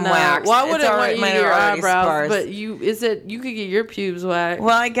had to get them waxed, well, I wouldn't want you to get your eyebrows, sparse. but you could get your pubes waxed.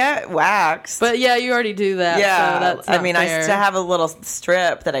 Well, I get waxed, but yeah, you already do that. Yeah, so that's not fair. I still have a little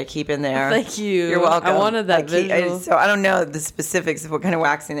strip that I keep in there. Thank you. You're welcome. I wanted that visual. So I don't know the specifics of what kind of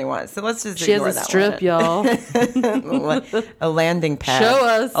waxing they want. So let's just she ignore has a that strip, one. y'all. A landing pad. Show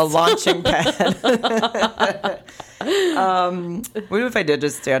us. A launching pad. What if I did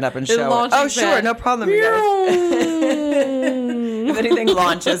just stand up and show it? Oh, sure. No problem, you guys. If anything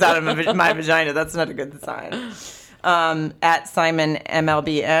launches out of my vagina, that's not a good sign. At Simon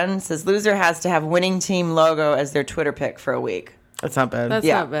MLBN says loser has to have winning team logo as their Twitter pic for a week. That's not bad. That's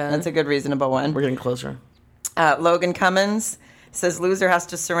not bad. That's a good, reasonable one. We're getting closer. Logan Cummins says loser has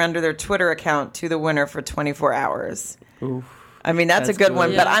to surrender their Twitter account to the winner for 24 hours. Oof. I mean, that's a good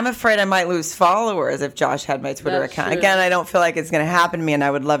one, yeah. but I'm afraid I might lose followers if Josh had my Twitter account. True. Again, I don't feel like it's going to happen to me, and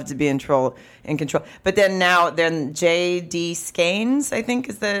I would love to be in control. But then J.D. Scanes, I think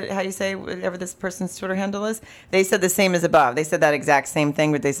is how you say whatever this person's Twitter handle is. They said the same as above. They said that exact same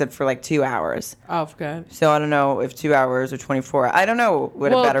thing, but they said for like 2 hours. Oh, okay. So I don't know if 2 hours or 24. I don't know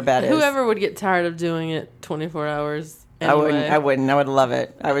what a better bet is. Whoever would get tired of doing it 24 hours. Anyway. I wouldn't. I would love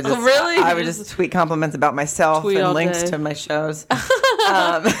it. I would just really? I would just tweet compliments about myself and all links day. to my shows.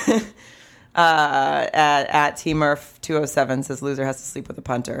 At TMurph207 says loser has to sleep with a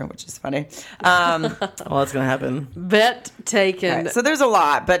punter, which is funny. Well, that's gonna happen. Bet taken. Right, so there's a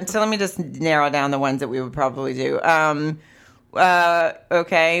lot, but so let me just narrow down the ones that we would probably do.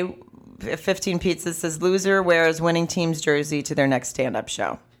 Okay, 15 Pizzas says loser wears winning team's jersey to their next stand-up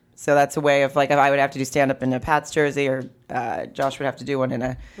show. So that's a way of, like, if I would have to do stand-up in a Pats jersey, or Josh would have to do one in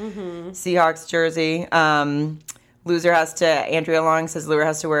a Seahawks jersey. Loser has to, Andrea Long says loser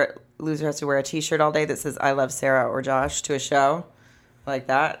has to wear a T-shirt all day that says I love Sarah or Josh to a show. Like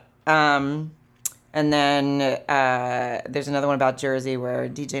that. And then there's another one about jersey where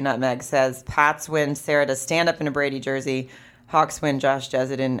DJ Nutmeg says Pats win Sarah to stand up in a Brady jersey. Hawks win Josh does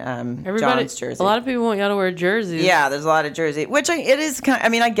it in John's jersey. A lot of people want y'all to wear jerseys. Yeah, there's a lot of jersey, which it is kind of, I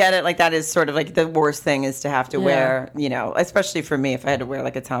mean, I get it. Like, that is sort of like the worst thing is to have to wear, you know, especially for me, if I had to wear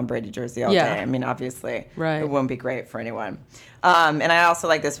like a Tom Brady jersey all day. I mean, obviously, it wouldn't be great for anyone. And I also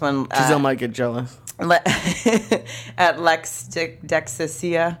like this one. Giselle might get jealous. At Lex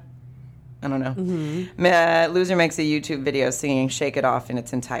Dexacia. I don't know. Loser makes a YouTube video singing Shake It Off in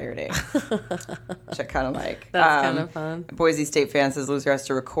its entirety. Which I kind of like. That's kind of fun. Boise State fan says loser has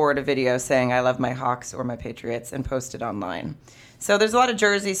to record a video saying I love my Hawks or my Patriots and post it online. So there's a lot of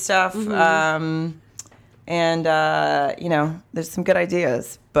jersey stuff. And, you know, there's some good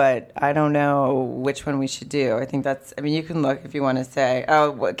ideas. But I don't know which one we should do. I think that's, I mean, you can look if you want to say,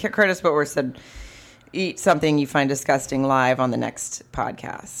 Curtis Whitworth said, eat something you find disgusting live on the next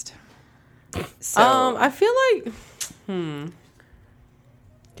podcast. So I feel like,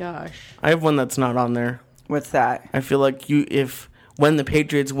 gosh, I have one that's not on there. What's that? I feel like when the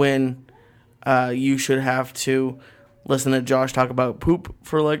Patriots win, you should have to listen to Josh talk about poop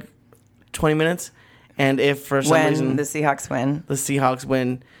for like 20 minutes, and if for some reason the Seahawks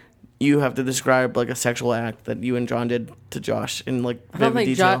win, you have to describe like a sexual act that you and John did to Josh in like vivid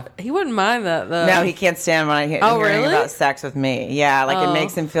detail. He wouldn't mind that though. No, he can't stand when I hear hearing about sex with me. Yeah, like it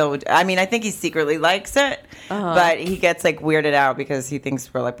makes him feel. I mean, I think he secretly likes it, but he gets like weirded out because he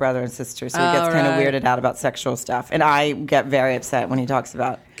thinks we're like brother and sister, so he gets kind of weirded out about sexual stuff. And I get very upset when he talks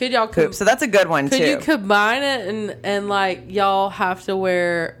about poop. So that's a good one too. Could you combine it and like y'all have to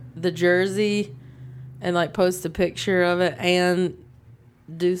wear the jersey and like post a picture of it and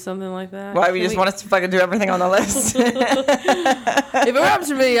do something like that? Why, you just want us to fucking do everything on the list? If it were up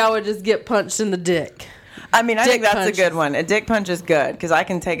to me, I would just get punched in the dick. I mean, I think that's a good one. A dick punch is good because I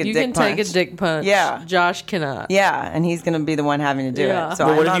can take a dick punch. You can take a dick punch. Yeah. Josh cannot. Yeah, and he's going to be the one having to do it.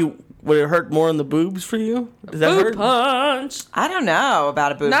 So would it hurt more in the boobs for you? Does that hurt? Punch. I don't know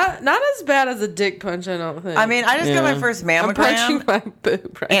about a boob. Not as bad as a dick punch, I don't think. I mean, I just got my first mammogram. I'm punching my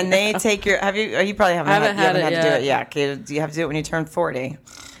boob right and now. they take your. You probably haven't had to do it yet. You have to do it when you turn 40.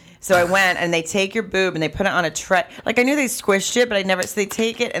 So I went, and they take your boob, and they put it on a tray. Like, I knew they squished it, but I never... So they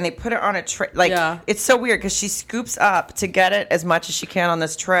take it, and they put it on a tray. Like, it's so weird, because she scoops up to get it as much as she can on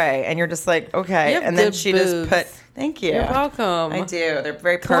this tray, and you're just like, okay. And then she just put... Thank you. You're welcome. I do. They're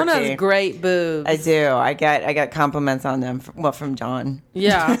very perky. Kona has great boobs. I do. I got compliments on them. From John.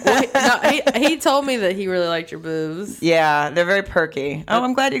 Yeah. Well, he told me that he really liked your boobs. Yeah, they're very perky. Oh,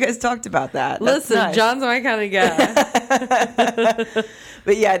 I'm glad you guys talked about that. Listen, nice. John's my kind of guy.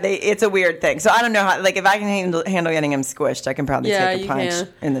 But yeah, it's a weird thing. So I don't know how. Like, if I can handle getting him squished, I can probably take a punch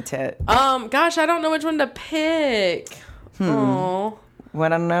in the tit. Gosh, I don't know which one to pick. Oh. Well,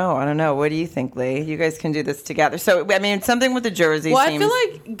 I don't know. What do you think, Lee? You guys can do this together. So, I mean, something with the jersey. Well, I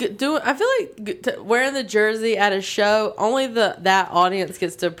feel like wearing the jersey at a show, only that audience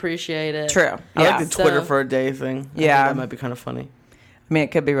gets to appreciate it. True. I like the Twitter for a day thing. Yeah, that might be kind of funny. I mean,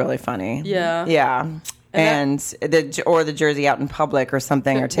 it could be really funny. Yeah. Yeah. And the jersey out in public or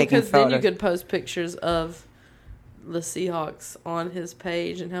something, or taking photos. Because then you could post pictures of the Seahawks on his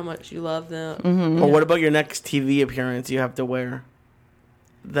page and how much you love them. Mm-hmm. Well, what about your next TV appearance? You have to wear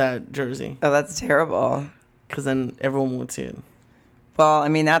that jersey. Oh, that's terrible. Because then everyone won't see it. Well, I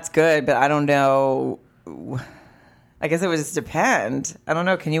mean, that's good, but I don't know. I guess it would just depend. I don't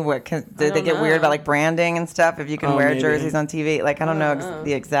know. Can you wear? Did they get weird about like branding and stuff? If you can wear jerseys on TV, like I don't know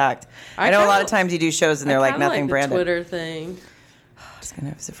the exact. I know a lot of times you do shows and they're like nothing branded. Twitter thing.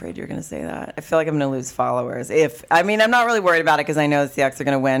 I was afraid you were going to say that. I feel like I'm going to lose followers. I'm not really worried about it because I know the Seahawks are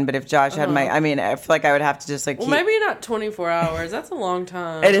going to win. But if Josh had I feel like I would have to just like. Well, maybe not 24 hours. That's a long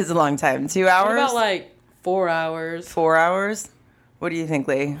time. It is a long time. 2 hours. What about like 4 hours? 4 hours. What do you think,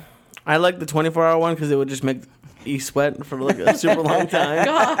 Lee? I like the 24-hour one because it would just make you sweat for like a super long time.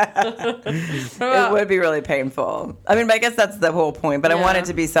 It would be really painful. I mean, I guess that's the whole point. But I want it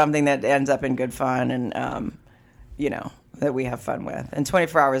to be something that ends up in good fun and, that we have fun with. And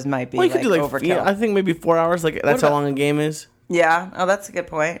 24 hours might be overkill. I think maybe 4 hours. Like that's how long a game is. Yeah. Oh, that's a good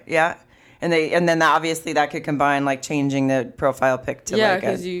point. Yeah. And then obviously that could combine like changing the profile pic to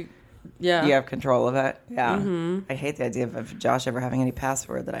because you have control of it. Yeah. Mm-hmm. I hate the idea of Josh ever having any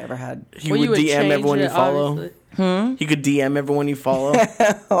password that I ever had. He would DM everyone you follow. He could DM everyone you follow.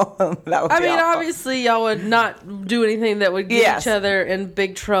 That would be awful. Obviously y'all would not do anything that would get each other in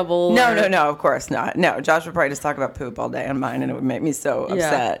big trouble. No, of course not. No, Josh would probably just talk about poop all day on mine, and it would make me so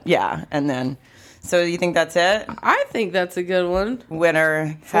upset. Yeah. And then, so you think that's it? I think that's a good one.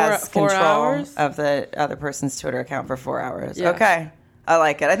 Winner has four control hours? of the other person's Twitter account for 4 hours. Yeah. Okay. I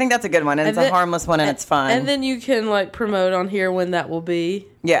like it. I think that's a good one, and it's a harmless one, and it's fun. And then you can like promote on here when that will be.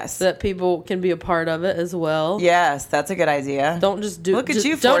 Yes. So that people can be a part of it as well. Yes, that's a good idea. Don't just do. Look at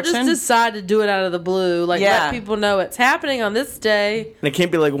you, Don't Fortune. just decide to do it out of the blue. Like let people know it's happening on this day. And it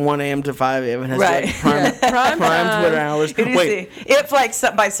can't be like 1 a.m. to 5 a.m. It has Right. to be like prime Twitter hours. Wait, if like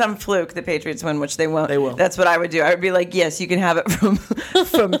by some fluke the Patriots win, which they won't, they will. That's what I would do. I would be like, yes, you can have it from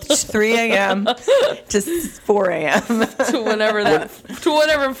 3 a.m. to 4 a.m. to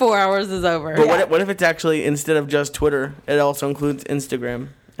whenever 4 hours is over. But what if it's actually, instead of just Twitter, it also includes Instagram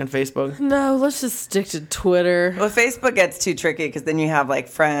and Facebook? No, let's just stick to Twitter. Well, Facebook gets too tricky because then you have like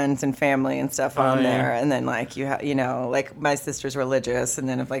friends and family and stuff on there, and then like like my sister's religious, and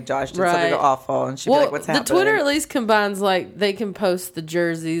then if like Josh did something awful, and she'd be like, "What's happening?" The Twitter at least combines like they can post the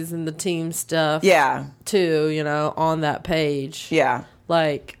jerseys and the team stuff, too, on that page. Yeah,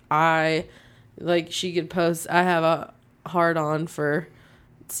 she could post. I have a heart on for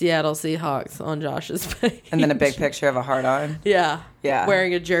Seattle Seahawks on Josh's page. And then a big picture of a heart on. Yeah.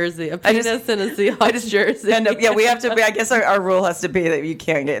 Wearing a jersey, a penis in a Seahawks jersey. We have to be, I guess our rule has to be that you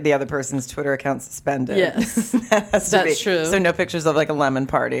can't get the other person's Twitter account suspended. Yes. That's true. So no pictures of like a lemon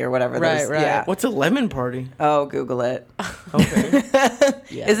party or whatever. Right. Yeah. What's a lemon party? Oh, Google it. Okay.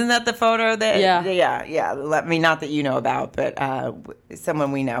 Isn't that the photo that? Yeah. Let me, not that you know about, but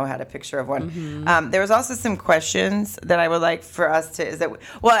someone we know had a picture of one. Mm-hmm. There was also some questions that I would like for us to,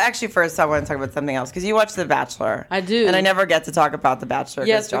 actually first I want to talk about something else because you watch The Bachelor. I do. And I never get to talk about The Bachelor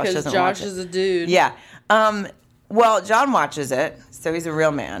because doesn't Josh watch it. is a dude. Yeah. Well, John watches it, so he's a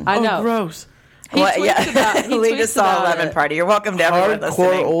real man. I know. Oh, gross. He just saw a lemon party. You're welcome to everyone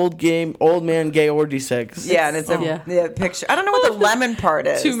listening. Hardcore old man gay orgy sex. Yeah, and it's a picture. I don't know what the lemon part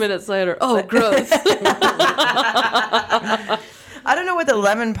is. 2 minutes later, oh, gross. I don't know what the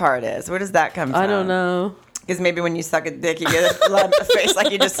lemon part is. Where does that come from? I don't know. Because maybe when you suck a dick, you get a face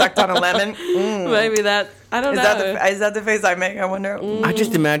like you just sucked on a lemon. Maybe that. I don't know. Is that the face I make? I wonder. I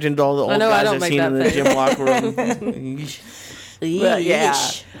just imagined all the old guys I've seen in the gym locker room. Yeah.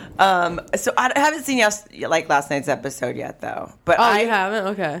 So I haven't seen last night's episode yet, though. But you haven't?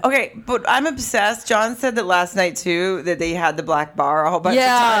 Okay. Okay, but I'm obsessed. John said that last night too that they had the black bar a whole bunch of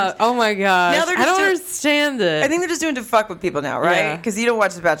times. Oh my gosh. Now I don't understand it. I think they're just doing it to fuck with people now, right? Because you don't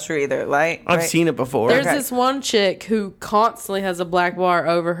watch The Bachelor either, right? I've seen it before. There's this one chick who constantly has a black bar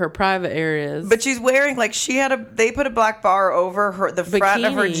over her private areas. But she's wearing they put a black bar over the front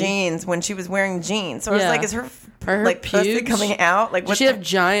of her jeans when she was wearing jeans. So I was like, is her pussy coming out? Like, does she have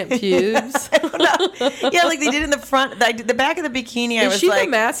giant pubes? I don't know. Yeah, like they did in the front, the back of the bikini. Is she the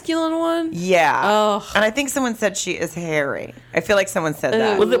masculine one? Yeah. Oh. And I think someone said she is hairy. I feel like someone said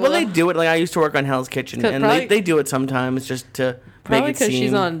that. Well, they do it. Like I used to work on Hell's Kitchen, and they do it sometimes just to make it seem. Probably because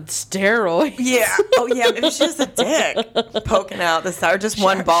she's on steroids. Yeah. Oh, yeah. Maybe she's just a dick poking out the side, or just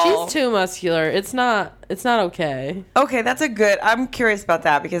one ball. She's too muscular. It's not okay. Okay, that's a good. I'm curious about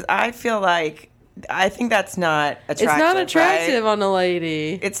that because I think that's not attractive. It's not attractive right? on a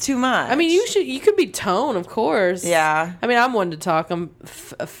lady. It's too much. I mean, you could be tone, of course. Yeah. I mean, I'm one to talk. I'm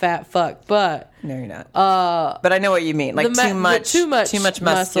a fat fuck, but no, you're not. But I know what you mean. Like too much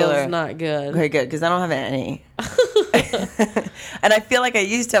muscular is not good. Okay, good because I don't have any. And I feel like I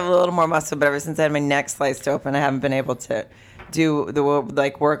used to have a little more muscle, but ever since I had my neck sliced open, I haven't been able to do the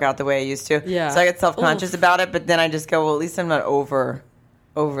work out the way I used to. Yeah. So I get self-conscious about it, but then I just go, well, at least I'm not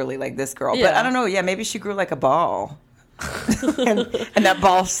overly like this girl. Yeah. But I don't know. Yeah, maybe she grew like a ball. and that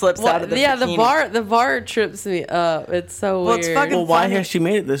ball slips out of the bikini. The bar trips me up. It's so weird. It's fucking Well, why funny. has she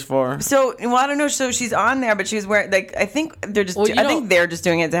made it this far? So, I don't know. So she's on there, but she was wearing I think they're just. I think they're just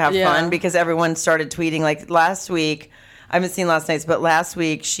doing it to have fun because everyone started tweeting like last week. I haven't seen last night's, but last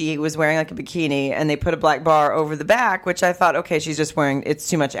week she was wearing like a bikini and they put a black bar over the back, which I thought, okay, she's just wearing, it's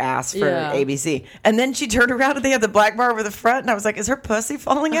too much ass for ABC. And then she turned around and they had the black bar over the front and I was like, is her pussy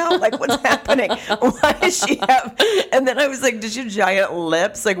falling out? Like, what's happening? Why does she have, and then I was like, does she have giant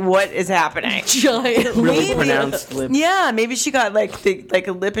lips? Like, what is happening? Giant really pronounced lips. Yeah, maybe she got like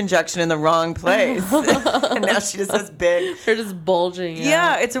a lip injection in the wrong place. And now she just has big. They're just bulging.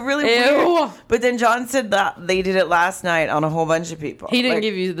 Yeah, it's a really weird. But then John said that they did it last night. night on a whole bunch of people. He didn't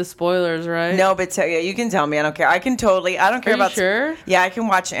give you the spoilers, right? No, but you can tell me. I don't care. I don't care about. Sure? Yeah, I can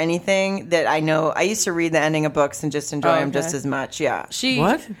watch anything that I know. I used to read the ending of books and just enjoy them just as much. Yeah.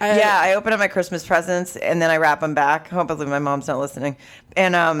 What? I open up my Christmas presents and then I wrap them back. Hopefully my mom's not listening.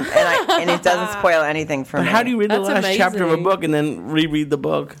 And it doesn't spoil anything for me. How do you read the last chapter of a amazing. book and then reread the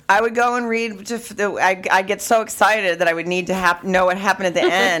book? I would go and read. I get so excited that I would need to know what happened at the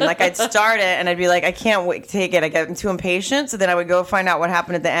end. Like I'd start it and I'd be like, I can't wait to take it. I get too impatient. So then I would go find out what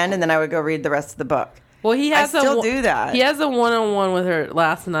happened at the end, and then I would go read the rest of the book. Well, he has still do that. He has a one-on-one with her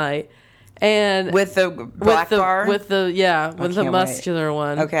last night, and With the black bar? with the can't muscular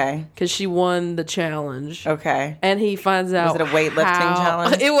one. Okay. Because she won the challenge. Okay. And he finds out. Was it a weightlifting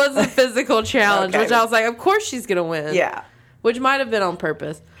challenge? It was a physical challenge, Okay. which I was like, of course she's gonna win. Yeah. Which might have been on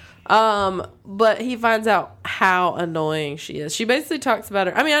purpose. But he finds out how annoying she is. She basically talks about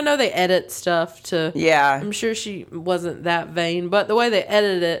her. I mean, I know they edit stuff to. Yeah. I'm sure she wasn't that vain, but the way they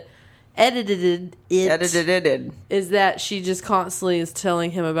edited it is that she just constantly is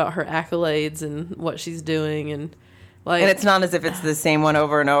telling him about her accolades and what she's doing, and like. And it's not as if it's the same one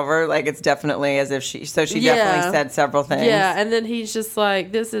over and over. Like it's definitely as if she definitely said several things. Yeah, and then he's just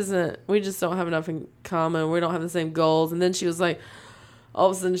like, we just don't have enough in common. We don't have the same goals. And then she was like, all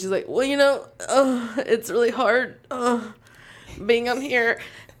of a sudden she's like, well, it's really hard being on here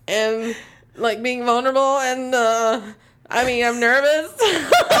and like being vulnerable, and I'm nervous.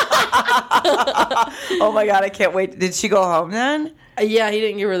 Oh my God, I can't wait. Did she go home then? Yeah, he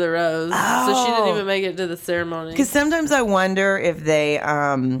didn't give her the rose. So she didn't even make it to the ceremony. Because sometimes I wonder if they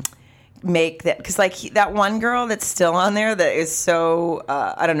make that, because like that one girl that's still on there that is so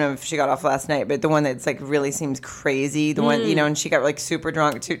I don't know if she got off last night, but the one that's like really seems crazy, the one and she got like super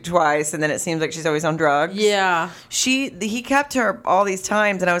drunk twice, and then it seems like she's always on drugs. Yeah, he kept her all these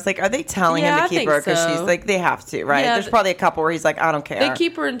times, and I was like, are they telling him to keep her because she's like, they have to, right? Yeah, there's probably a couple where he's like, I don't care. they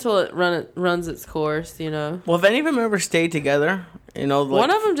keep her until it runs its course. Well, if any of them ever stayed together, one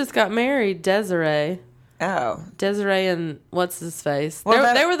of them just got married, Desiree and what's his face?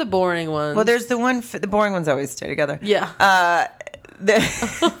 Well, they were the boring ones. Well, there's the boring ones always stay together. Yeah.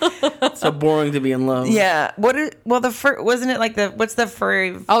 it's so boring to be in love. Yeah. The first, wasn't it like what's the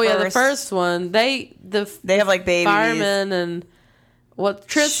furry? Oh yeah, the first one. They have like babies. Fireman and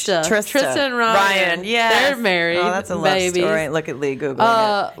Trista and Ryan. Yeah, they're married. Oh, that's a love story. Look at Lee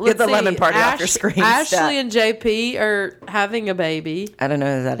googling it. Get the lemon party off your screen. Ashley and JP are having a baby. I don't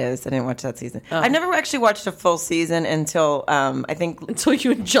know who that is. I didn't watch that season. I never actually watched a full season until I think until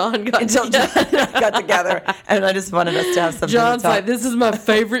you and John got together, and I just wanted us to have something. John's like, "This is my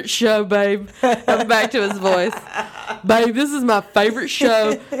favorite show, babe." Coming back to his voice, "Babe, this is my favorite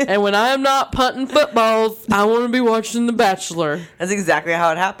show, and when I am not punting footballs, I want to be watching The Bachelor." That's exactly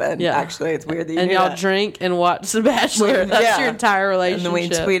how it happened. Yeah, actually, it's weird that you and knew y'all that. Drink and watch The Bachelor. That's your entire relationship. And then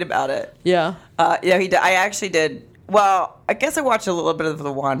we tweet about it. Yeah, he did. I actually did. Well, I guess I watched a little bit of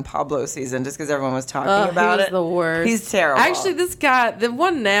the Juan Pablo season just because everyone was talking about it. He's the worst. He's terrible. Actually, this guy, the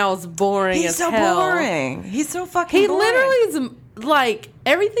one now, is boring as hell. He's so boring. He's so fucking boring. He literally is like,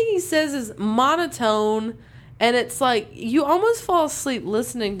 everything he says is monotone, and it's like you almost fall asleep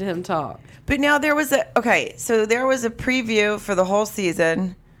listening to him talk. But now there was a preview for the whole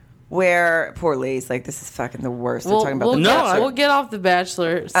season where poor Lee's like, this is fucking the worst. They're talking about we'll get off The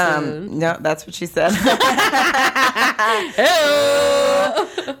Bachelor soon. No, that's what she said.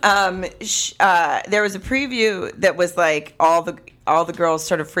 There was a preview that was like all the girls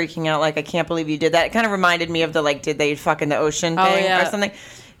sort of freaking out, like, I can't believe you did that. It kind of reminded me of the like, did they fuck in the ocean thing or something.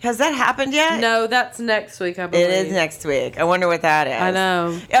 Has that happened yet? No, that's next week, I believe. It is next week. I wonder what that is. I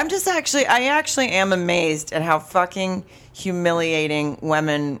know. I actually am amazed at how fucking humiliating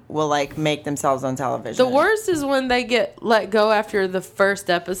women will like make themselves on television. The worst is when they get let go after the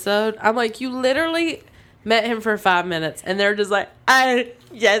first episode. I'm like, you literally met him for 5 minutes, and they're just like, I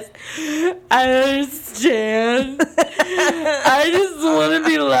understand. I just want to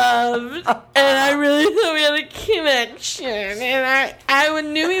be loved, and I really thought we had a connection, and I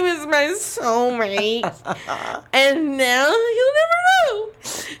knew he was my soulmate, and now he'll never know.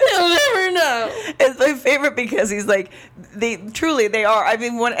 He'll never know. It's my favorite because he's like, they are. I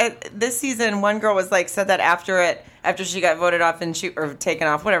mean, this season, one girl was like, said that after she got voted off or taken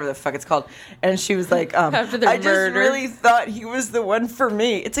off, whatever the fuck it's called, and she was like, after the just really thought he was the one for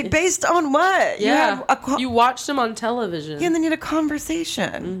me. It's like, based on what? Yeah, you watched him on television. Yeah, and then you had a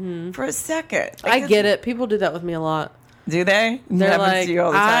conversation for a second. Like, I get it. People do that with me a lot. Do they? They're like, to you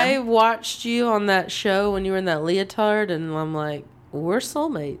all the time? I watched you on that show when you were in that leotard, and I'm like, we're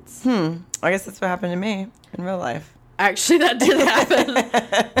soulmates. I guess that's what happened to me in real life. Actually, that did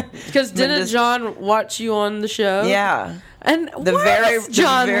happen. Because didn't John watch you on the show? Yeah. And why is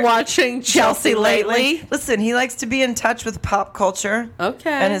John watching Chelsea lately? Listen, he likes to be in touch with pop culture.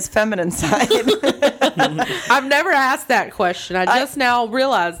 Okay. And his feminine side. I've never asked that question. I just now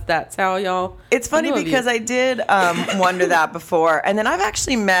realized that's how y'all... It's funny because I did wonder that before. And then I've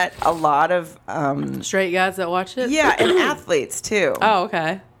actually met a lot of... straight guys that watch it? Yeah, and athletes, too. Oh,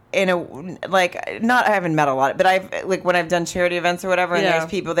 okay. I haven't met a lot, but I've like when I've done charity events or whatever, and there's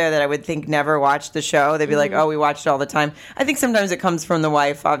people there that I would think never watched the show. They'd be like, "Oh, we watched it all the time." I think sometimes it comes from the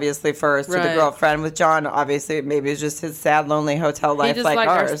wife, obviously first, or the girlfriend. With John, obviously, maybe it's just his sad, lonely hotel life, like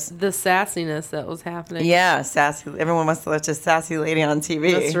ours. The sassiness that was happening. Yeah, sassy. Everyone wants to watch a sassy lady on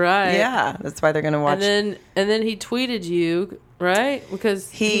TV. That's right. Yeah, that's why they're going to watch. And then he tweeted you. Right? Because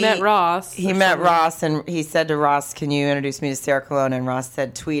he met Ross. He met Ross, and he said to Ross, "Can you introduce me to Sarah Colonna?" And Ross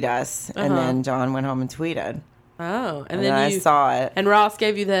said, "Tweet us." And then John went home and tweeted. Oh. And then I saw it. And Ross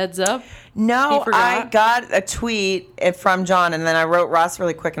gave you the heads up? No, I got a tweet from John, and then I wrote Ross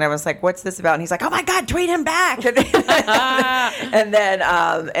really quick, and I was like, "What's this about?" And he's like, "Oh my God, tweet him back!" and then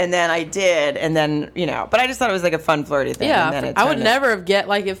I did, and then but I just thought it was like a fun flirty thing. Yeah, and then I would never have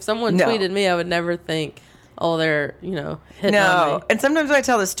like if someone tweeted me, I would never think. Oh, they're, hitting on me. And sometimes when I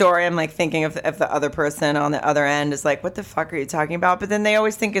tell the story, I'm like thinking of the other person on the other end is like, what the fuck are you talking about? But then they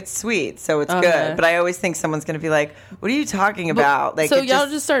always think it's sweet, so it's good. But I always think someone's going to be like, what are you talking about? Like, so y'all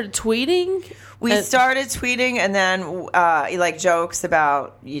just started tweeting? We started tweeting, and then like jokes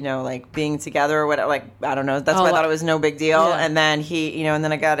about like being together or whatever. Like I don't know. That's why I thought it was no big deal. Yeah. And then he, and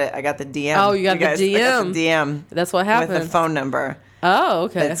then I got the DM. Oh, you got the DM. I got the DM. That's what happened with the phone number. Oh,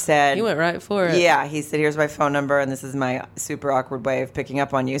 okay. That said, he went right for it. Yeah, he said, "Here's my phone number, and this is my super awkward way of picking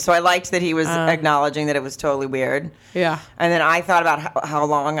up on you." So I liked that he was acknowledging that it was totally weird. Yeah. And then I thought about how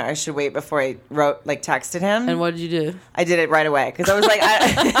long I should wait before I texted him. And what did you do? I did it right away because I was like,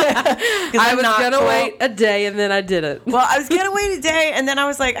 I was gonna wait a day, and then I did it. Well, I was gonna wait a day, and then I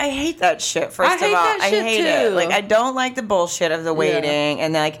was like, I hate that shit. First of all, I hate it. Like I don't like the bullshit of the waiting,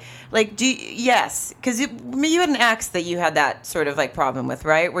 and yes, because you had an ex that you had that sort of like problem with,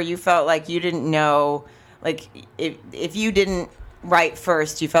 right? Where you felt like you didn't know, like if you didn't write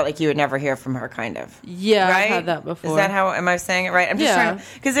first, you felt like you would never hear from her, kind of. Yeah, right? I've had that before. Is that how? Am I saying it right? I'm just trying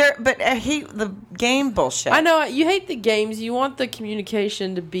to, but I hate the game bullshit. I know you hate the games. You want the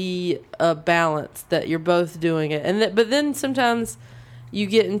communication to be a balance that you're both doing it, but then sometimes you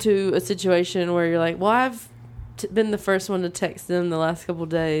get into a situation where you're like, well, I've been the first one to text them the last couple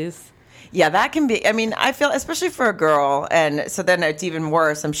days. Yeah, that can be. I mean, I feel, especially for a girl, and so then it's even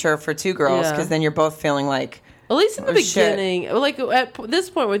worse, I'm sure, for two girls, because then you're both feeling like, at least in the beginning, like at this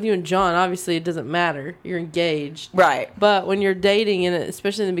point with you and John, obviously it doesn't matter. You're engaged, right? But when you're dating, and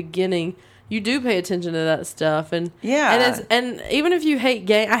especially in the beginning, you do pay attention to that stuff, and and even if you hate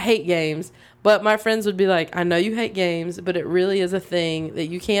I hate games. But my friends would be like, I know you hate games, but it really is a thing that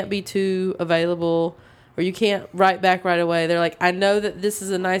you can't be too available. Or you can't write back right away. They're like, I know that this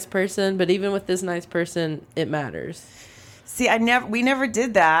is a nice person, but even with this nice person, it matters. See, we never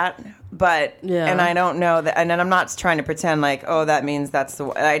did that, but and I don't know that, and then I'm not trying to pretend like, oh, that means that's the.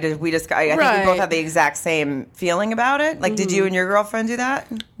 I think we both have the exact same feeling about it. Like, did you and your girlfriend do that?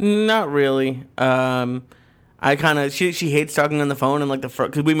 Not really. I kind of she hates talking on the phone, and like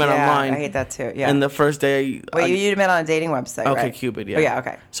because we met online. I hate that too. Yeah. And the first day, you met on a dating website, okay, right? Cupid. Yeah. Oh, yeah.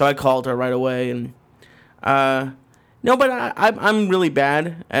 Okay. So I called her right away, and no, but I'm really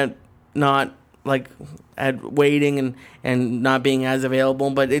bad at not at waiting and not being as available.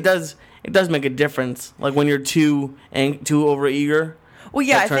 But it does make a difference. Like when you're too overeager. Well,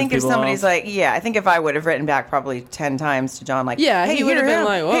 yeah, I think if somebody's like, I think if I would have written back probably 10 times to John, like, hey, he would have been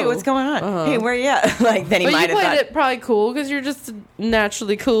like, whoa. Hey, what's going on? Hey, where you at? Like, then he might have. But you played it probably cool because you're just a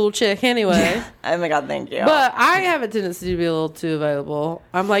naturally cool chick anyway. Oh my God, thank you. But I have a tendency to be a little too available.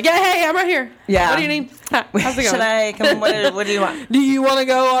 I'm like, hey, I'm right here. Yeah. What do you need? How's it going? Should I come? What do you want? Do you want to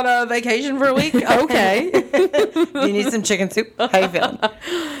go on a vacation for a week? Okay. Do you need some chicken soup? How you feeling?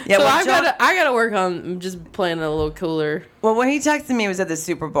 Yeah. So I gotta work on just playing it a little cooler. Well, when he texted me, it was at the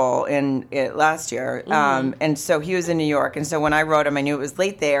Super Bowl last year, and so he was in New York, and so when I wrote him, I knew it was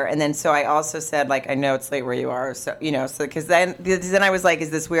late there, and then so I also said, like, I know it's late where you are, so because then I was like, is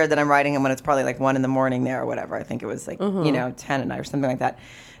this weird that I'm writing him when it's probably like 1 a.m. there or whatever? I think it was like 10 at night or something like that,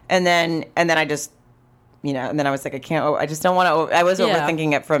 and then I just. And then I was like, I just don't want to. I was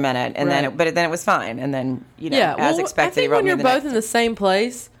overthinking it for a minute, and then it was fine, and then as expected. I think when you're both in the same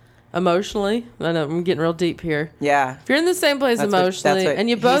place. Emotionally, I know I'm getting real deep here. Yeah, if you're in the same place emotionally, and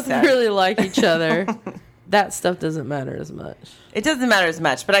you both really like each other, that stuff doesn't matter as much. It doesn't matter as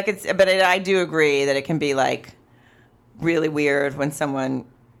much, but I do agree that it can be like really weird when someone,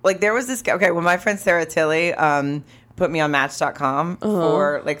 like, there was this guy, okay, when my friend Sarah Tilley put me on Match.com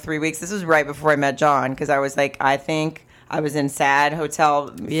for like 3 weeks. This was right before I met John, because I was like, I think I was in sad hotel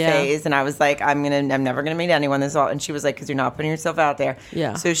phase, and I was like, I'm never gonna meet anyone. This all, and she was like, because you're not putting yourself out there.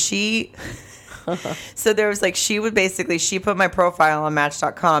 Yeah. So so there was like, she put my profile on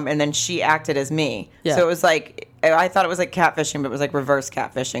Match.com, and then she acted as me. Yeah. So it was like, I thought it was like catfishing, but it was like reverse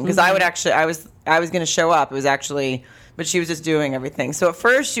catfishing, because I would actually, I was gonna show up. It was actually. But she was just doing everything. So at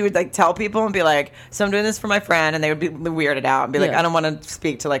first she would like tell people and be like, so I'm doing this for my friend, and they would be weirded out and be like, I don't want to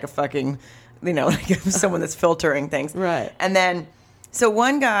speak to like a fucking, like someone that's filtering things. Right. And then, so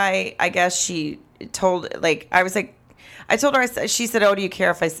one guy, I guess she told, like, I told her, she said, oh, do you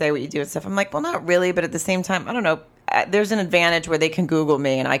care if I say what you do and stuff? I'm like, well, not really, but at the same time, I don't know. There's an advantage where they can Google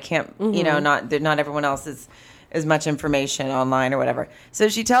me, and I can't, not everyone else is as much information online or whatever. So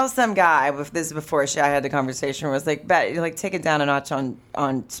she tells some guy, this is before I had the conversation, where it was like, take it down a notch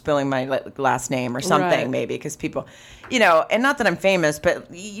on spelling my last name or something, maybe, because people, and not that I'm famous, but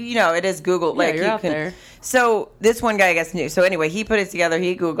it is Google. Yeah, you're out there. So this one guy, I guess, knew. So anyway, he put it together.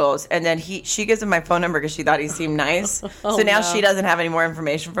 He Googles, and then she gives him my phone number because she thought he seemed nice. So now she doesn't have any more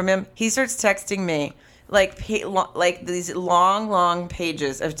information from him. He starts texting me. Like these long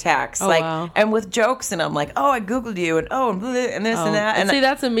pages of text, and with jokes in them, like, oh, I Googled you, and and this and that, and see,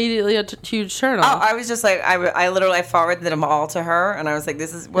 that's immediately a huge turn on. I was just like, I literally forwarded them all to her, and I was like,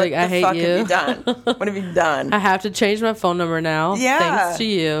 this is what the fuck have you done? What have you done? I have to change my phone number now. Yeah, thanks to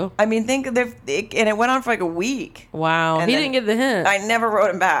you. I mean, and it went on for like a week. Wow, he didn't get the hint. I never wrote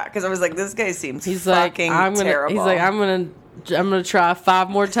him back because I was like, this guy seems fucking terrible. He's like, I'm gonna try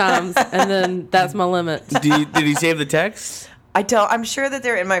 5 more times, and then that's my limit. Did he save the text? I'm sure that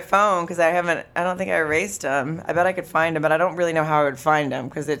they're in my phone because I don't think I erased them. I bet I could find them, but I don't really know how I would find them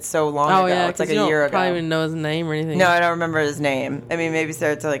because it's so long ago. Yeah, it's like a year ago. Probably even know his name or anything. No, I don't remember his name. I mean, maybe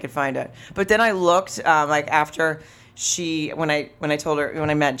Sarah Tilley could find it. But then I looked, like after when I told her,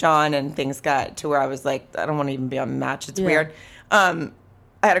 when I met John and things got to where I was like, I don't want to even be on Match. It's weird.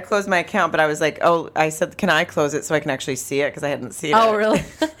 I had to close my account, but I was like, I said, can I close it so I can actually see it? Because I hadn't seen it. Oh, really?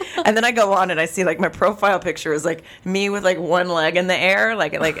 And then I go on and I see, like, my profile picture is, like, me with, like, one leg in the air.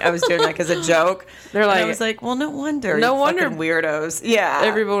 Like I was doing, like, as a joke. They're like, and I was like, well, no wonder. Fucking weirdos. Yeah.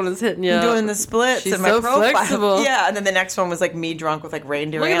 Everyone is hitting you up. Doing the splits She's in my so profile. Flexible. Yeah. And then the next one was, like, me drunk with, like,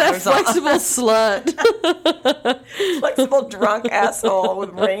 reindeer Look at antlers that flexible slut. Flexible drunk asshole with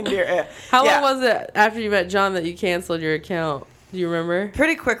reindeer. How long was it after you met John that you canceled your account? Do you remember?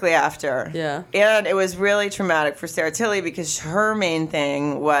 Pretty quickly after. Yeah. And it was really traumatic for Sarah Tilley because her main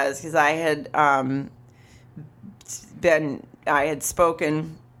thing was because I had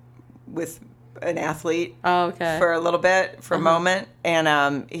spoken with an athlete for a little bit, for a moment,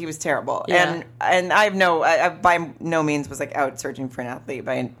 and he was terrible. Yeah. And I by no means was like out searching for an athlete.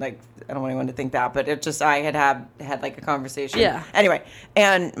 I don't want anyone to think that, but it just I had like a conversation. Yeah. Anyway,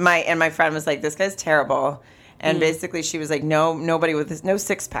 and my friend was like, this guy's terrible. And basically, she was like, nobody with this, no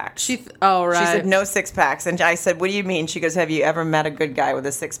six packs. Right. She said, no six packs. And I said, what do you mean? She goes, have you ever met a good guy with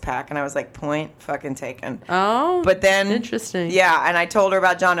a six pack? And I was like, point fucking taken. Oh, but then interesting. Yeah, and I told her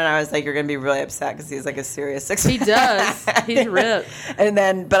about John, and I was like, you're going to be really upset because he's like a serious six pack. He does. He's ripped. And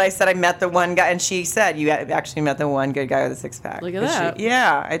then, but I said, I met the one guy, and she said, you actually met the one good guy with a six pack. Look at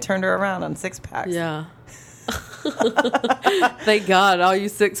that. I turned her around on six packs. Yeah. Thank God, all you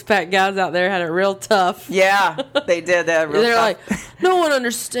six-pack guys out there had it real tough. Yeah, they did. They're tough. Like, no one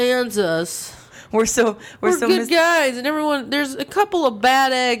understands us. We're so good guys, and everyone. There's a couple of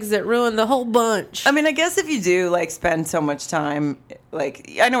bad eggs that ruin the whole bunch. I mean, I guess if you do like spend so much time,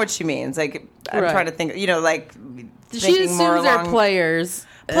 like I know what she means. Like I'm trying to think, like she assumes they're players.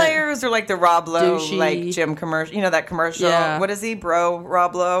 Players are like the Rob Lowe, douchey. like Jim commercial. You know that commercial? Yeah. What is he,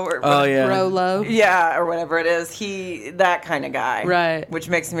 Rob Lowe? Rolo. Yeah, or whatever it is. That kind of guy. Right. Which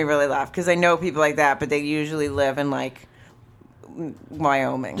makes me really laugh because I know people like that, but they usually live in like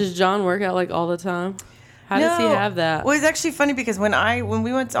Wyoming. Does John work out like all the time? How does he have that? Well, it's actually funny because when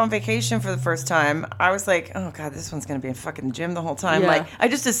we went on vacation for the first time, I was like, oh God, this one's going to be in fucking gym the whole time. Yeah. Like, I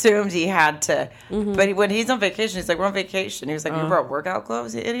just assumed he had to. Mm-hmm. But when he's on vacation, he's like, we're on vacation. He was like, you brought workout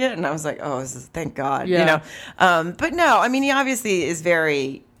clothes, you idiot? And I was like, oh, thank God. Yeah. But no, I mean, he obviously is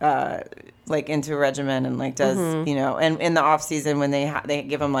very like into a regimen and like does you know, and in the off season when they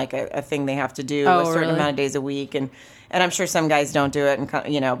give him like a thing they have to do a certain amount of days a week, and I'm sure some guys don't do it,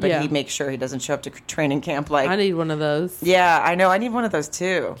 and you know, but he makes sure he doesn't show up to training camp. Like, I need one of those. Yeah, I know. I need one of those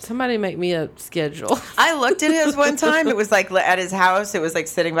too. Somebody make me a schedule. I looked at his one time. It was like at his house. It was like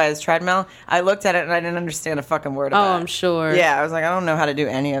sitting by his treadmill. I looked at it and I didn't understand a fucking word of it. Oh, I'm sure. Yeah, I was like, I don't know how to do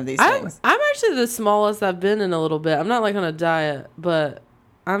any of these things. I'm actually the smallest I've been in a little bit. I'm not like on a diet, but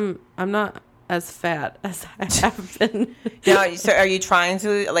I'm not as fat as I have been. Yeah, so are you trying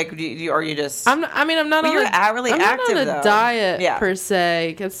to like? Or you just? I'm not really I'm active. Not on a diet per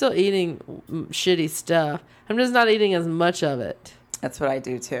se. I'm still eating shitty stuff. I'm just not eating as much of it. That's what I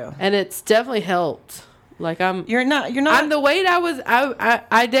do too, and it's definitely helped. Like You're not. I'm the weight I was.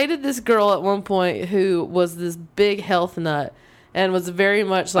 I dated this girl at one point who was this big health nut and was very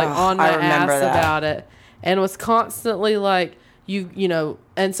much like on my ass about it, and was constantly like. You know,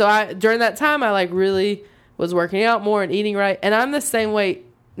 and so during that time I like really was working out more and eating right, and I'm the same weight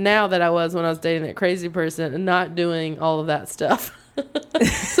now that I was when I was dating that crazy person and not doing all of that stuff.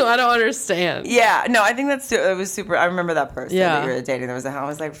 So I don't understand. Yeah, no, I think it was super. I remember that person that you were dating. There was I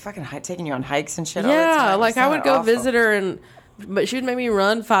was like fucking taking you on hikes and shit. Yeah, all the time. like I would go visit her but she would make me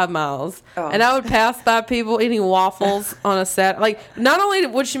run 5 miles. Oh. And I would pass by people eating waffles on a Saturday. Like, not only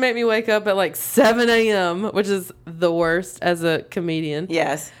would she make me wake up at like 7 a.m., which is the worst as a comedian.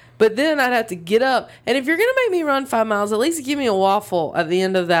 Yes. But then I'd have to get up. And if you're going to make me run 5 miles, at least give me a waffle at the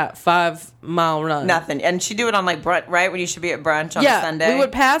end of that 5-mile run. Nothing. And she'd do it on like brunch, right? When you should be at brunch on a Sunday. We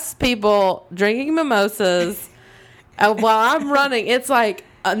would pass people drinking mimosas while I'm running. It's like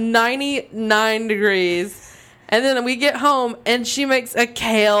 99 degrees. And then we get home, and she makes a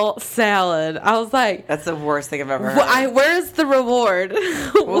kale salad. I was like... That's the worst thing I've ever heard. Where's the reward?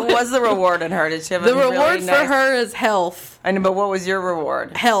 What was the reward in her? Did she have the reward for her is health. I know, but what was your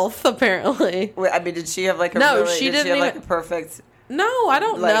reward? Health, apparently. I mean, did she have like a she didn't like a perfect... No, I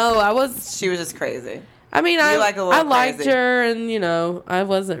don't know. She was just crazy. I mean, I liked crazy. her, and, you know, I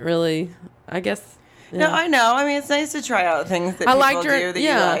wasn't really... I guess... Yeah. No, I know. I mean, it's nice to try out things that people do that you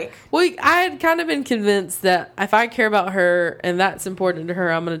like. Well, I had kind of been convinced that if I care about her and that's important to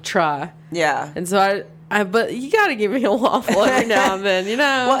her, I'm going to try. Yeah. And so but you got to give me a waffle every now and then, you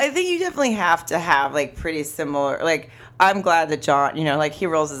know? Well, I think you definitely have to have, like, pretty similar, like, I'm glad that John, you know, like, he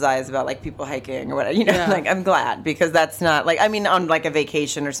rolls his eyes about, like, people hiking or whatever, you know, like, I'm glad, because that's not, like, I mean, on, like, a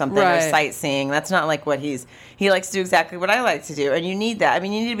vacation or something, or sightseeing, that's not, like, what he likes to do exactly what I like to do, and you need that. I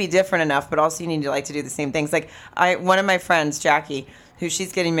mean, you need to be different enough, but also you need to like to do the same things. Like, one of my friends, Jackie,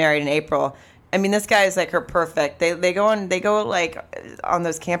 she's getting married in April. I mean, this guy is like her perfect. They go like on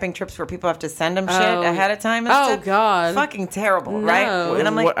those camping trips where people have to send them shit ahead of time. And stuff. God, fucking terrible, right? And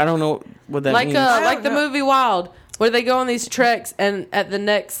I'm like, I don't know what that means. Like the movie Wild, where they go on these treks and at the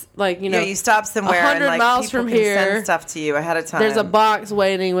next, like, you know, you stop somewhere 100 and, like, miles people from can here, send stuff to you ahead of time. There's a box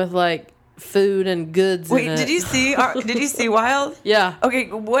waiting with like food and goods. Wait, in it. did you see Wild? Yeah. Okay,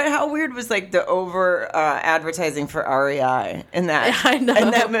 how weird was like the over advertising for REI in that? I know. In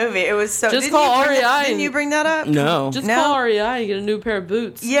that movie, it was so. Just call REI. Didn't you bring that up? No. Just call REI and get a new pair of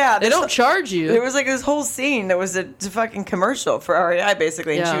boots. Yeah, they don't charge you. There was like this whole scene that was a fucking commercial for REI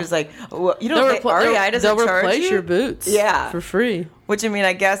basically, and she was like, well, "You know, REI doesn't charge you. They'll replace your boots, for free." Which, I mean,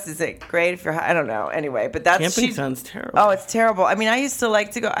 I guess is it great if you're, I don't know. Anyway, but camping sounds terrible. Oh, it's terrible. I mean, I used to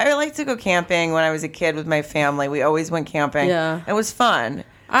like to go. I like to go camping when I was a kid with my family. We always went camping. Yeah, it was fun.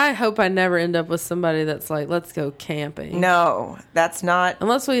 I hope I never end up with somebody that's like, let's go camping. No, that's not.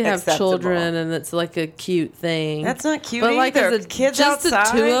 Unless we have children and it's like a cute thing. That's not cute. But like, as kids just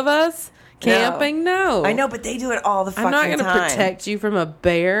outside? The two of us. Camping, no. I know, but they do it all the fucking time. I'm not going to protect you from a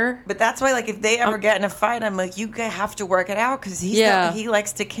bear. But that's why, like, if they ever get in a fight, I'm like, you have to work it out because he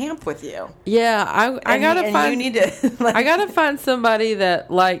likes to camp with you. Yeah, I gotta find. You need to. Like, I gotta find somebody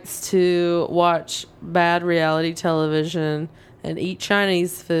that likes to watch bad reality television and eat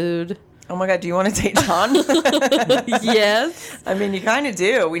Chinese food. Oh my God, do you want to date John? Yes. I mean, you kind of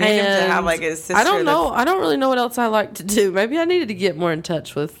do. We need him to have like his sister. I don't know. I don't really know what else I like to do. Maybe I needed to get more in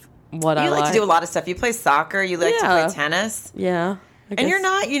touch with what I like. You like to do a lot of stuff. You play soccer. You like to play tennis. Yeah. And you're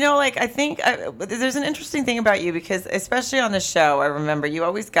not, you know, like, I think there's an interesting thing about you because especially on the show, I remember you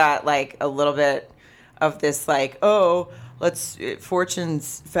always got like a little bit of this like, oh,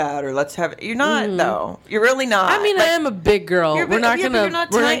 Fortune's fat or let's have it. You're not though. You're really not. I mean, I am a big girl. We're not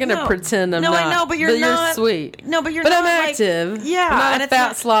gonna pretend I'm not. No, I know, but you're not. You're sweet. No, but you're not. But I'm active. Like, yeah, I'm not and a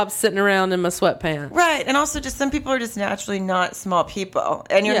fat slob sitting around in my sweatpants. Right, and also just some people are just naturally not small people,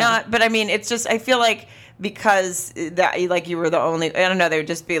 and you're not. But I mean, it's just I feel like because that like you were the only. I don't know. They would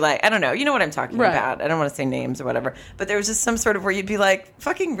just be like, I don't know. You know what I'm talking Right. about. I don't want to say names or whatever. But there was just some sort of where you'd be like,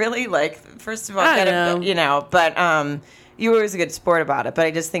 fucking really? Like, first of all, I know. you know. But you were always a good sport about it. But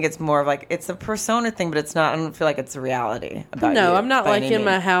I just think it's more of like it's a persona thing, but it's not. I don't feel like it's a reality about No, you I'm not by like any in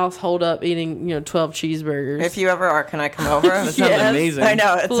my means. house, holed up eating 12 cheeseburgers. If you ever are, can I come over? That sounds amazing. I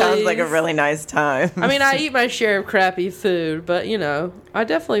know. It sounds like a Please. really nice time. I mean, I eat my share of crappy food, but I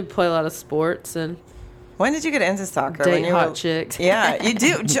definitely play a lot of sports and When did you get into soccer? date When you hot were, chicks. Yeah, you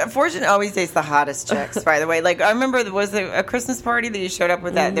do. Fortune always dates the hottest chicks, by the way. Like, I remember there was a Christmas party that you showed up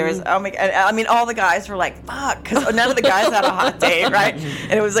with that. There was, oh my God. I mean, all the guys were like, fuck, because none of the guys had a hot date, right?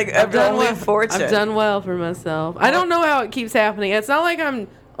 And it was like only Fortune. I've done well for myself. I don't know how it keeps happening. It's not like I'm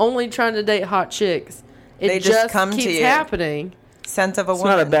only trying to date hot chicks. It They just just come to keeps you. happening. Scent of a It's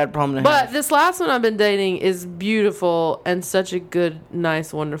woman. not a bad problem to But have. this last one I've been dating is beautiful and such a good,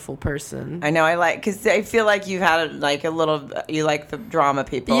 nice, wonderful person. I know, because I feel like you've had you like the drama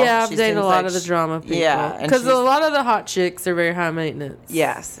people. Yeah, I've She dated a seems lot like of the drama people. Yeah, and because a she's- lot of the hot chicks are very high maintenance.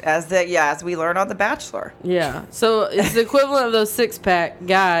 Yes, as we learned on The Bachelor. Yeah. So it's the equivalent of those 6-pack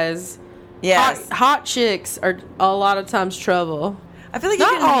guys. Yes. Hot chicks are a lot of times trouble. I feel like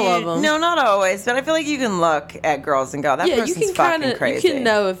Not you can all of them. No, not always, but I feel like you can look at girls and go, that Yeah, you person's can fucking kind of crazy. you can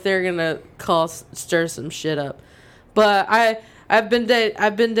know if they're gonna stir some shit up. But I've been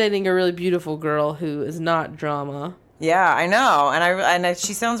dating a really beautiful girl who is not drama. Yeah, I know, and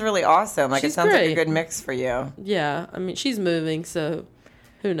she sounds really awesome. Like She's it sounds like a great. good mix for you. Yeah, I mean she's moving, so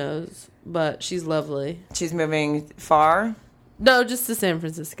who knows? But she's lovely. She's moving far, No, just to San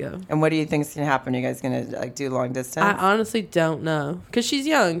Francisco. and what do you think's gonna happen? You guys gonna do long distance? I honestly don't know because she's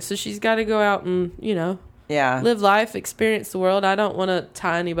young, so she's got to go out and yeah, live life, experience the world. I don't want to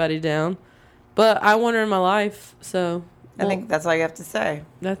tie anybody down, but I want her in my life, so I think that's all you have to say.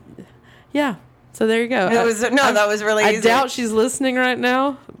 that. Yeah, so there you go. That was really I easy. doubt she's listening right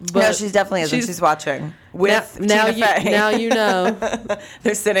now, but no, she definitely isn't. She's watching with now Tina Fey. now you know.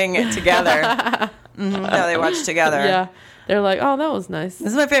 They're sitting together. No, they watch together. Yeah, they're like, oh, that was nice. This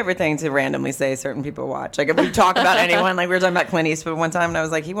is my favorite thing to randomly say certain people watch. Like if we talk about anyone, like we were talking about Clint Eastwood one time, and I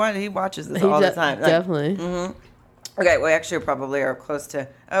was like, he watches this all the time. Like, Definitely. okay, we actually probably are close to.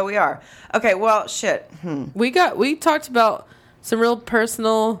 Oh, we are. Okay, well, shit. We talked about some real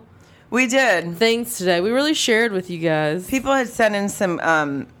personal We did. things today. We really shared with you guys. People had sent in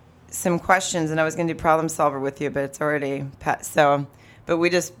some questions, and I was going to do problem solver with you, but it's already so. But we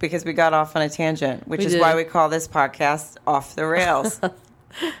just because we got off on a tangent, which We is did. why we call this podcast Off the Rails.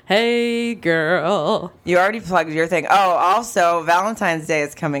 Hey, girl. You already plugged your thing. Oh, also Valentine's Day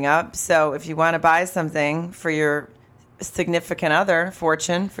is coming up, so if you want to buy something for your significant other,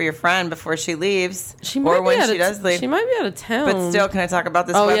 Fortune, for your friend before she leaves, She might or be when out she of does leave. She might be out of town. But still, can I talk about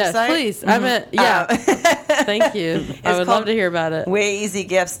this Oh website? yes, please. I meant yeah. Thank you. I would love called to hear about it.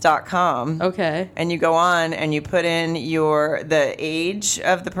 WayEasyGifts.com. Okay. And you go on and you put in the age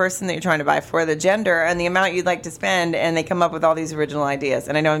of the person that you're trying to buy for, the gender, and the amount you'd like to spend, and they come up with all these original ideas.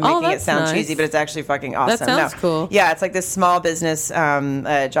 And I know I'm making it that's sound nice. cheesy, but it's actually fucking awesome. sounds cool. Yeah, it's like this small business.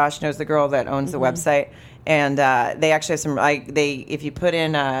 Josh knows the girl that owns the Mm-hmm. website, and they actually have some. If you put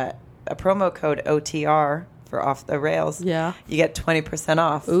in a promo code OTR for Off the Rails, Yeah. you get 20%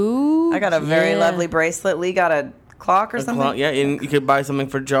 off. Ooh. I got a very yeah. lovely bracelet. Lee got a clock or something. Yeah, and you could buy something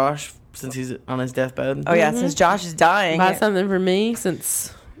for Josh since he's on his deathbed. Oh yeah, since Josh is dying, Buy something for me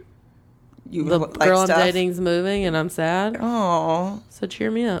since you the like girl stuff? I'm dating's moving and I'm sad. Oh, So cheer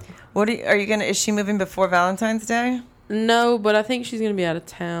me up. what are you gonna? Is she moving before Valentine's Day? No, but I think she's gonna be out of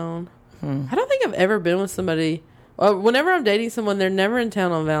town. Hmm. I don't think I've ever been with somebody. Whenever I'm dating someone, they're never in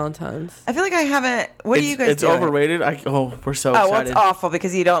town on Valentine's. I feel like I haven't. What are you guys It's doing? overrated. We're so Oh, well, excited. it's awful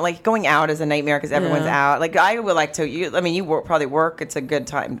because you don't like going out is a nightmare because everyone's Yeah. out. Like I would like to. You probably work. It's a good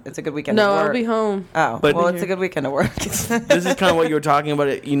time. It's a good weekend. No, to work. I'll be home. Oh, But- well, it's a good weekend to work. This is kind of what you were talking about.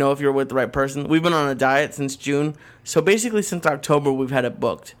 If you're with the right person. We've been on a diet since June. So basically since October, we've had it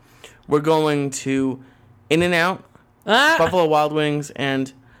booked. We're going to In-N-Out, Buffalo Wild Wings,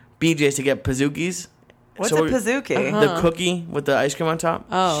 and BJ's to get Pazookies. What's So a we're- Pazookie? The cookie with the ice cream on top.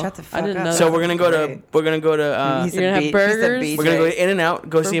 Oh, Shut the fuck I didn't up. know. So that. we're gonna go to Great. we're gonna go to He's You're gonna have he's a burgers? BJ. we're gonna go to In-N-Out,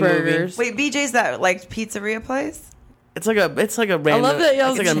 go For see a movie. burgers. Wait, BJ's that like pizzeria place? It's like a I random. love that y'all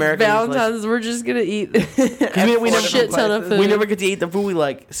it's like an American place. Valentine's. We're just gonna eat we never- shit ton of food. We never get to eat the food we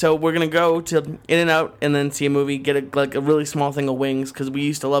like, so we're gonna go to In-N-Out and then see a movie. Get a really small thing of wings because we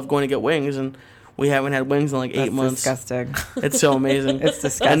used to love going to get wings, and we haven't had wings in like 8 That's months. disgusting. It's so amazing. It's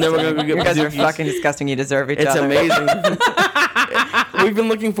disgusting. And then we're gonna go get You guys are Pazookies. fucking disgusting. You deserve each It's other. amazing. We've been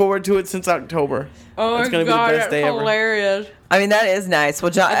looking forward to it since October. Oh it's my gonna God, be the best day that's ever. hilarious. I mean, that is nice.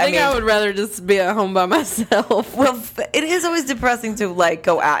 Well, John, I think I would rather just be at home by myself. Well, it is always depressing to like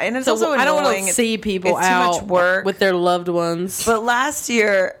go out, and it's also annoying. I don't want to see people it's out too much work with their loved ones. But last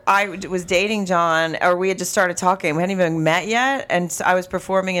year, I was dating John, or we had just started talking. We hadn't even met yet, and so I was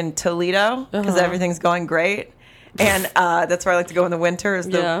performing in Toledo because everything's going great. And that's where I like to go in the winter. It's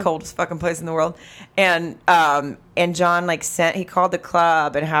the coldest fucking place in the world. And John he called the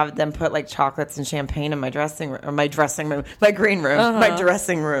club and had them put like chocolates and champagne in my dressing room, or my dressing room, my green room, my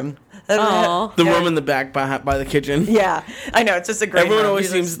dressing room. The room in the back by the kitchen. Yeah, I know. It's just a great Everyone room. always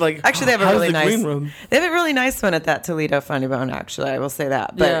seems like, actually they have a how's really the nice green room? They have a really nice one at that Toledo Funny Bone. Actually, I will say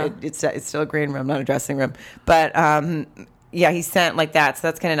that. But it's still a green room, not a dressing room. But yeah, he sent like that, so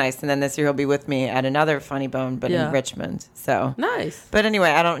that's kind of nice. And then this year he'll be with me at another Funny Bone, but in Richmond. So nice. But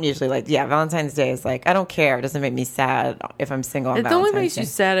anyway, I don't usually like. Yeah, Valentine's Day is like I don't care. It doesn't make me sad if I'm single on It Valentine's only makes Day. you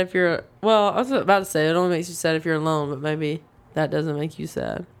sad if you're. Well, I was about to say it only makes you sad if you're alone, but maybe that doesn't make you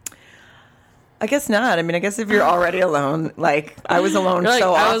sad. I guess not. I mean, I guess if you're already alone, like I was alone Like,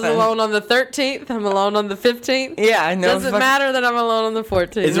 so often. I was alone on the 13th. I'm alone on the 15th. Yeah, I know. Doesn't matter that I'm alone on the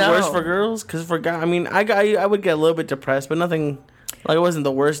 14th. Is it worse for girls? Because for guys, I mean, I would get a little bit depressed, but nothing. Like, it wasn't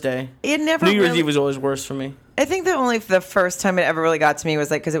the worst day. It never. New Year's really, Eve was always worse for me. I think the first time it ever really got to me was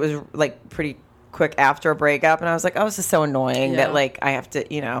like because it was like pretty quick after a breakup, and I was like, oh, this is so annoying that like I have to,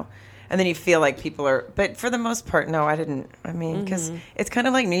 and then you feel like people are. But for the most part, no, I didn't. I mean, because it's kind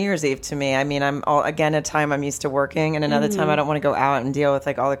of like New Year's Eve to me. I mean, I'm again a time I'm used to working, and another time I don't want to go out and deal with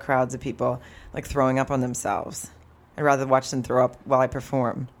like all the crowds of people like throwing up on themselves. I'd rather watch them throw up while I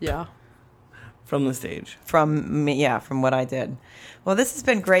perform. Yeah. From the stage. From me, from what I did. Well, this has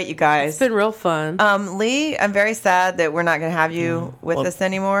been great, you guys. It's been real fun. Lee, I'm very sad that we're not going to have you with us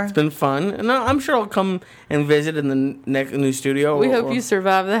anymore. It's been fun, and I'm sure I'll come and visit in the next new studio. We hope you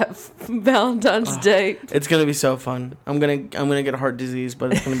survive that Valentine's Day. It's gonna be so fun. I'm gonna get heart disease,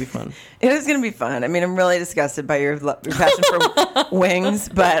 but it's gonna be fun. It is going to be fun. I mean, I'm really disgusted by your passion for wings,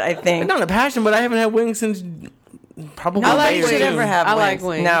 but I think Not a passion, but I haven't had wings since probably. nobody May or should two. ever have I wings. like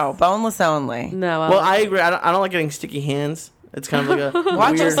wings. No, boneless only. No. Well, I agree. I don't like getting sticky hands. It's kind of like a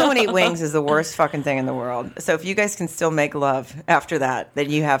Watching weird. someone eat wings is the worst fucking thing in the world. So if you guys can still make love after that, then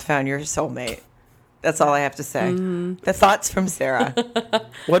you have found your soulmate. That's all I have to say. The thoughts from Sarah.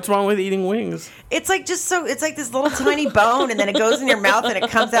 What's wrong with eating wings? It's like it's like this little tiny bone, and then it goes in your mouth, and it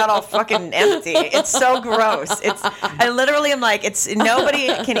comes out all fucking empty. It's so gross. I literally am like, nobody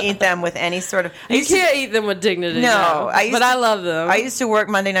can eat them with any sort of. You can't eat them with dignity. No, I love them. I used to work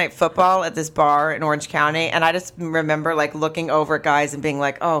Monday Night Football at this bar in Orange County, and I just remember like looking over at guys and being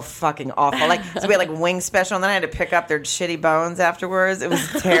like, "Oh, fucking awful!" Like so we had like wing special, and then I had to pick up their shitty bones afterwards. It was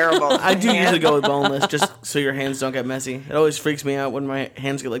terrible. I do usually go with boneless, just so your hands don't get messy. It always freaks me out when my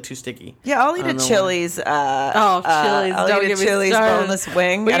hands get like too sticky. Yeah, I'll eat a Chili's. Chili's! I'll Don't eat get a me Chili's started. boneless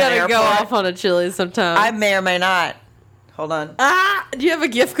wing. We at an gotta go airport. off on a Chili's sometime. I may or may not. Hold on. Do you have a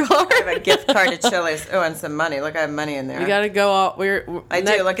gift card? I have a gift card to Chili's. Oh, and some money. Look, I have money in there. We gotta go off. I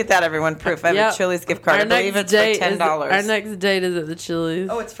do. Look at that, everyone. Proof. I have a Chili's gift card. I believe it's for $10. Our next date is at the Chili's.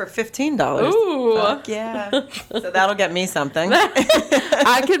 Oh, it's for $15. Ooh. Fuck yeah. So that'll get me something.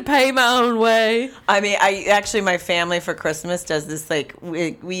 I could pay my own way. I mean, my family for Christmas does this, like,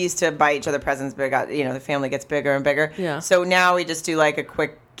 we used to buy each other presents, but the family gets bigger and bigger. Yeah. So now we just do, like, a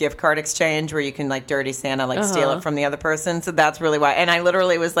quick gift card exchange where you can, like, dirty Santa, like, steal it from the other person. So that's really why. And I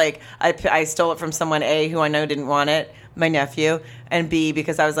literally was like, I stole it from someone, A, who I know didn't want it, my nephew, and B,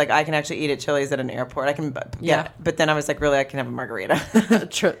 because I was like, I can actually eat at Chili's at an airport. I can but then I was like, really, I can have a margarita.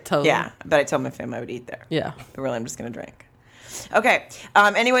 Totally. Yeah, but I told my family I would eat there. Yeah. But really, I'm just going to drink. Okay.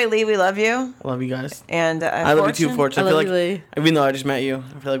 Anyway, Lee, we love you. I love you guys. And I love you too, Fortune. I I feel love like, you, Lee. even though I just met you,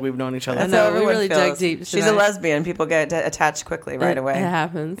 I feel like we've known each other. That's know, how we everyone really feels. dug deep She's tonight. a lesbian. People get attached quickly right away. It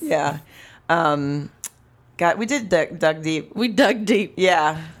happens. Yeah. We did dug deep. We dug deep.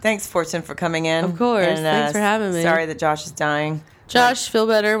 Yeah. Thanks, Fortune, for coming in. Of course. And, Thanks for having me. Sorry that Josh is dying. Josh, feel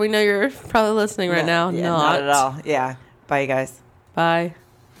better. We know you're probably listening right now. Yeah, not at all. Yeah. Bye, you guys. Bye.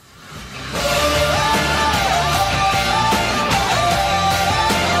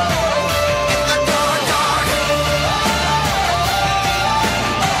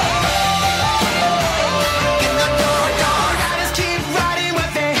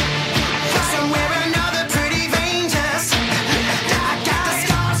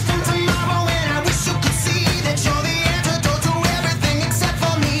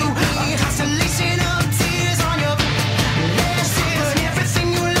 Everything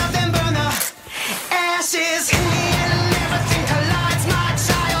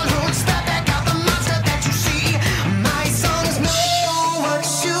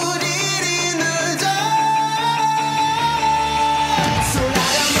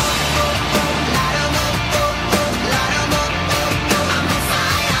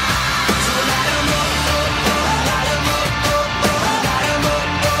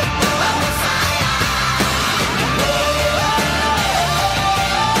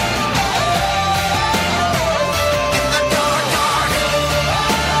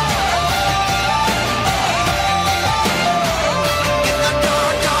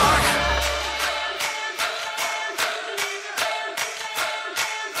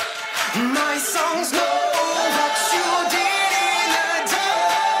My songs go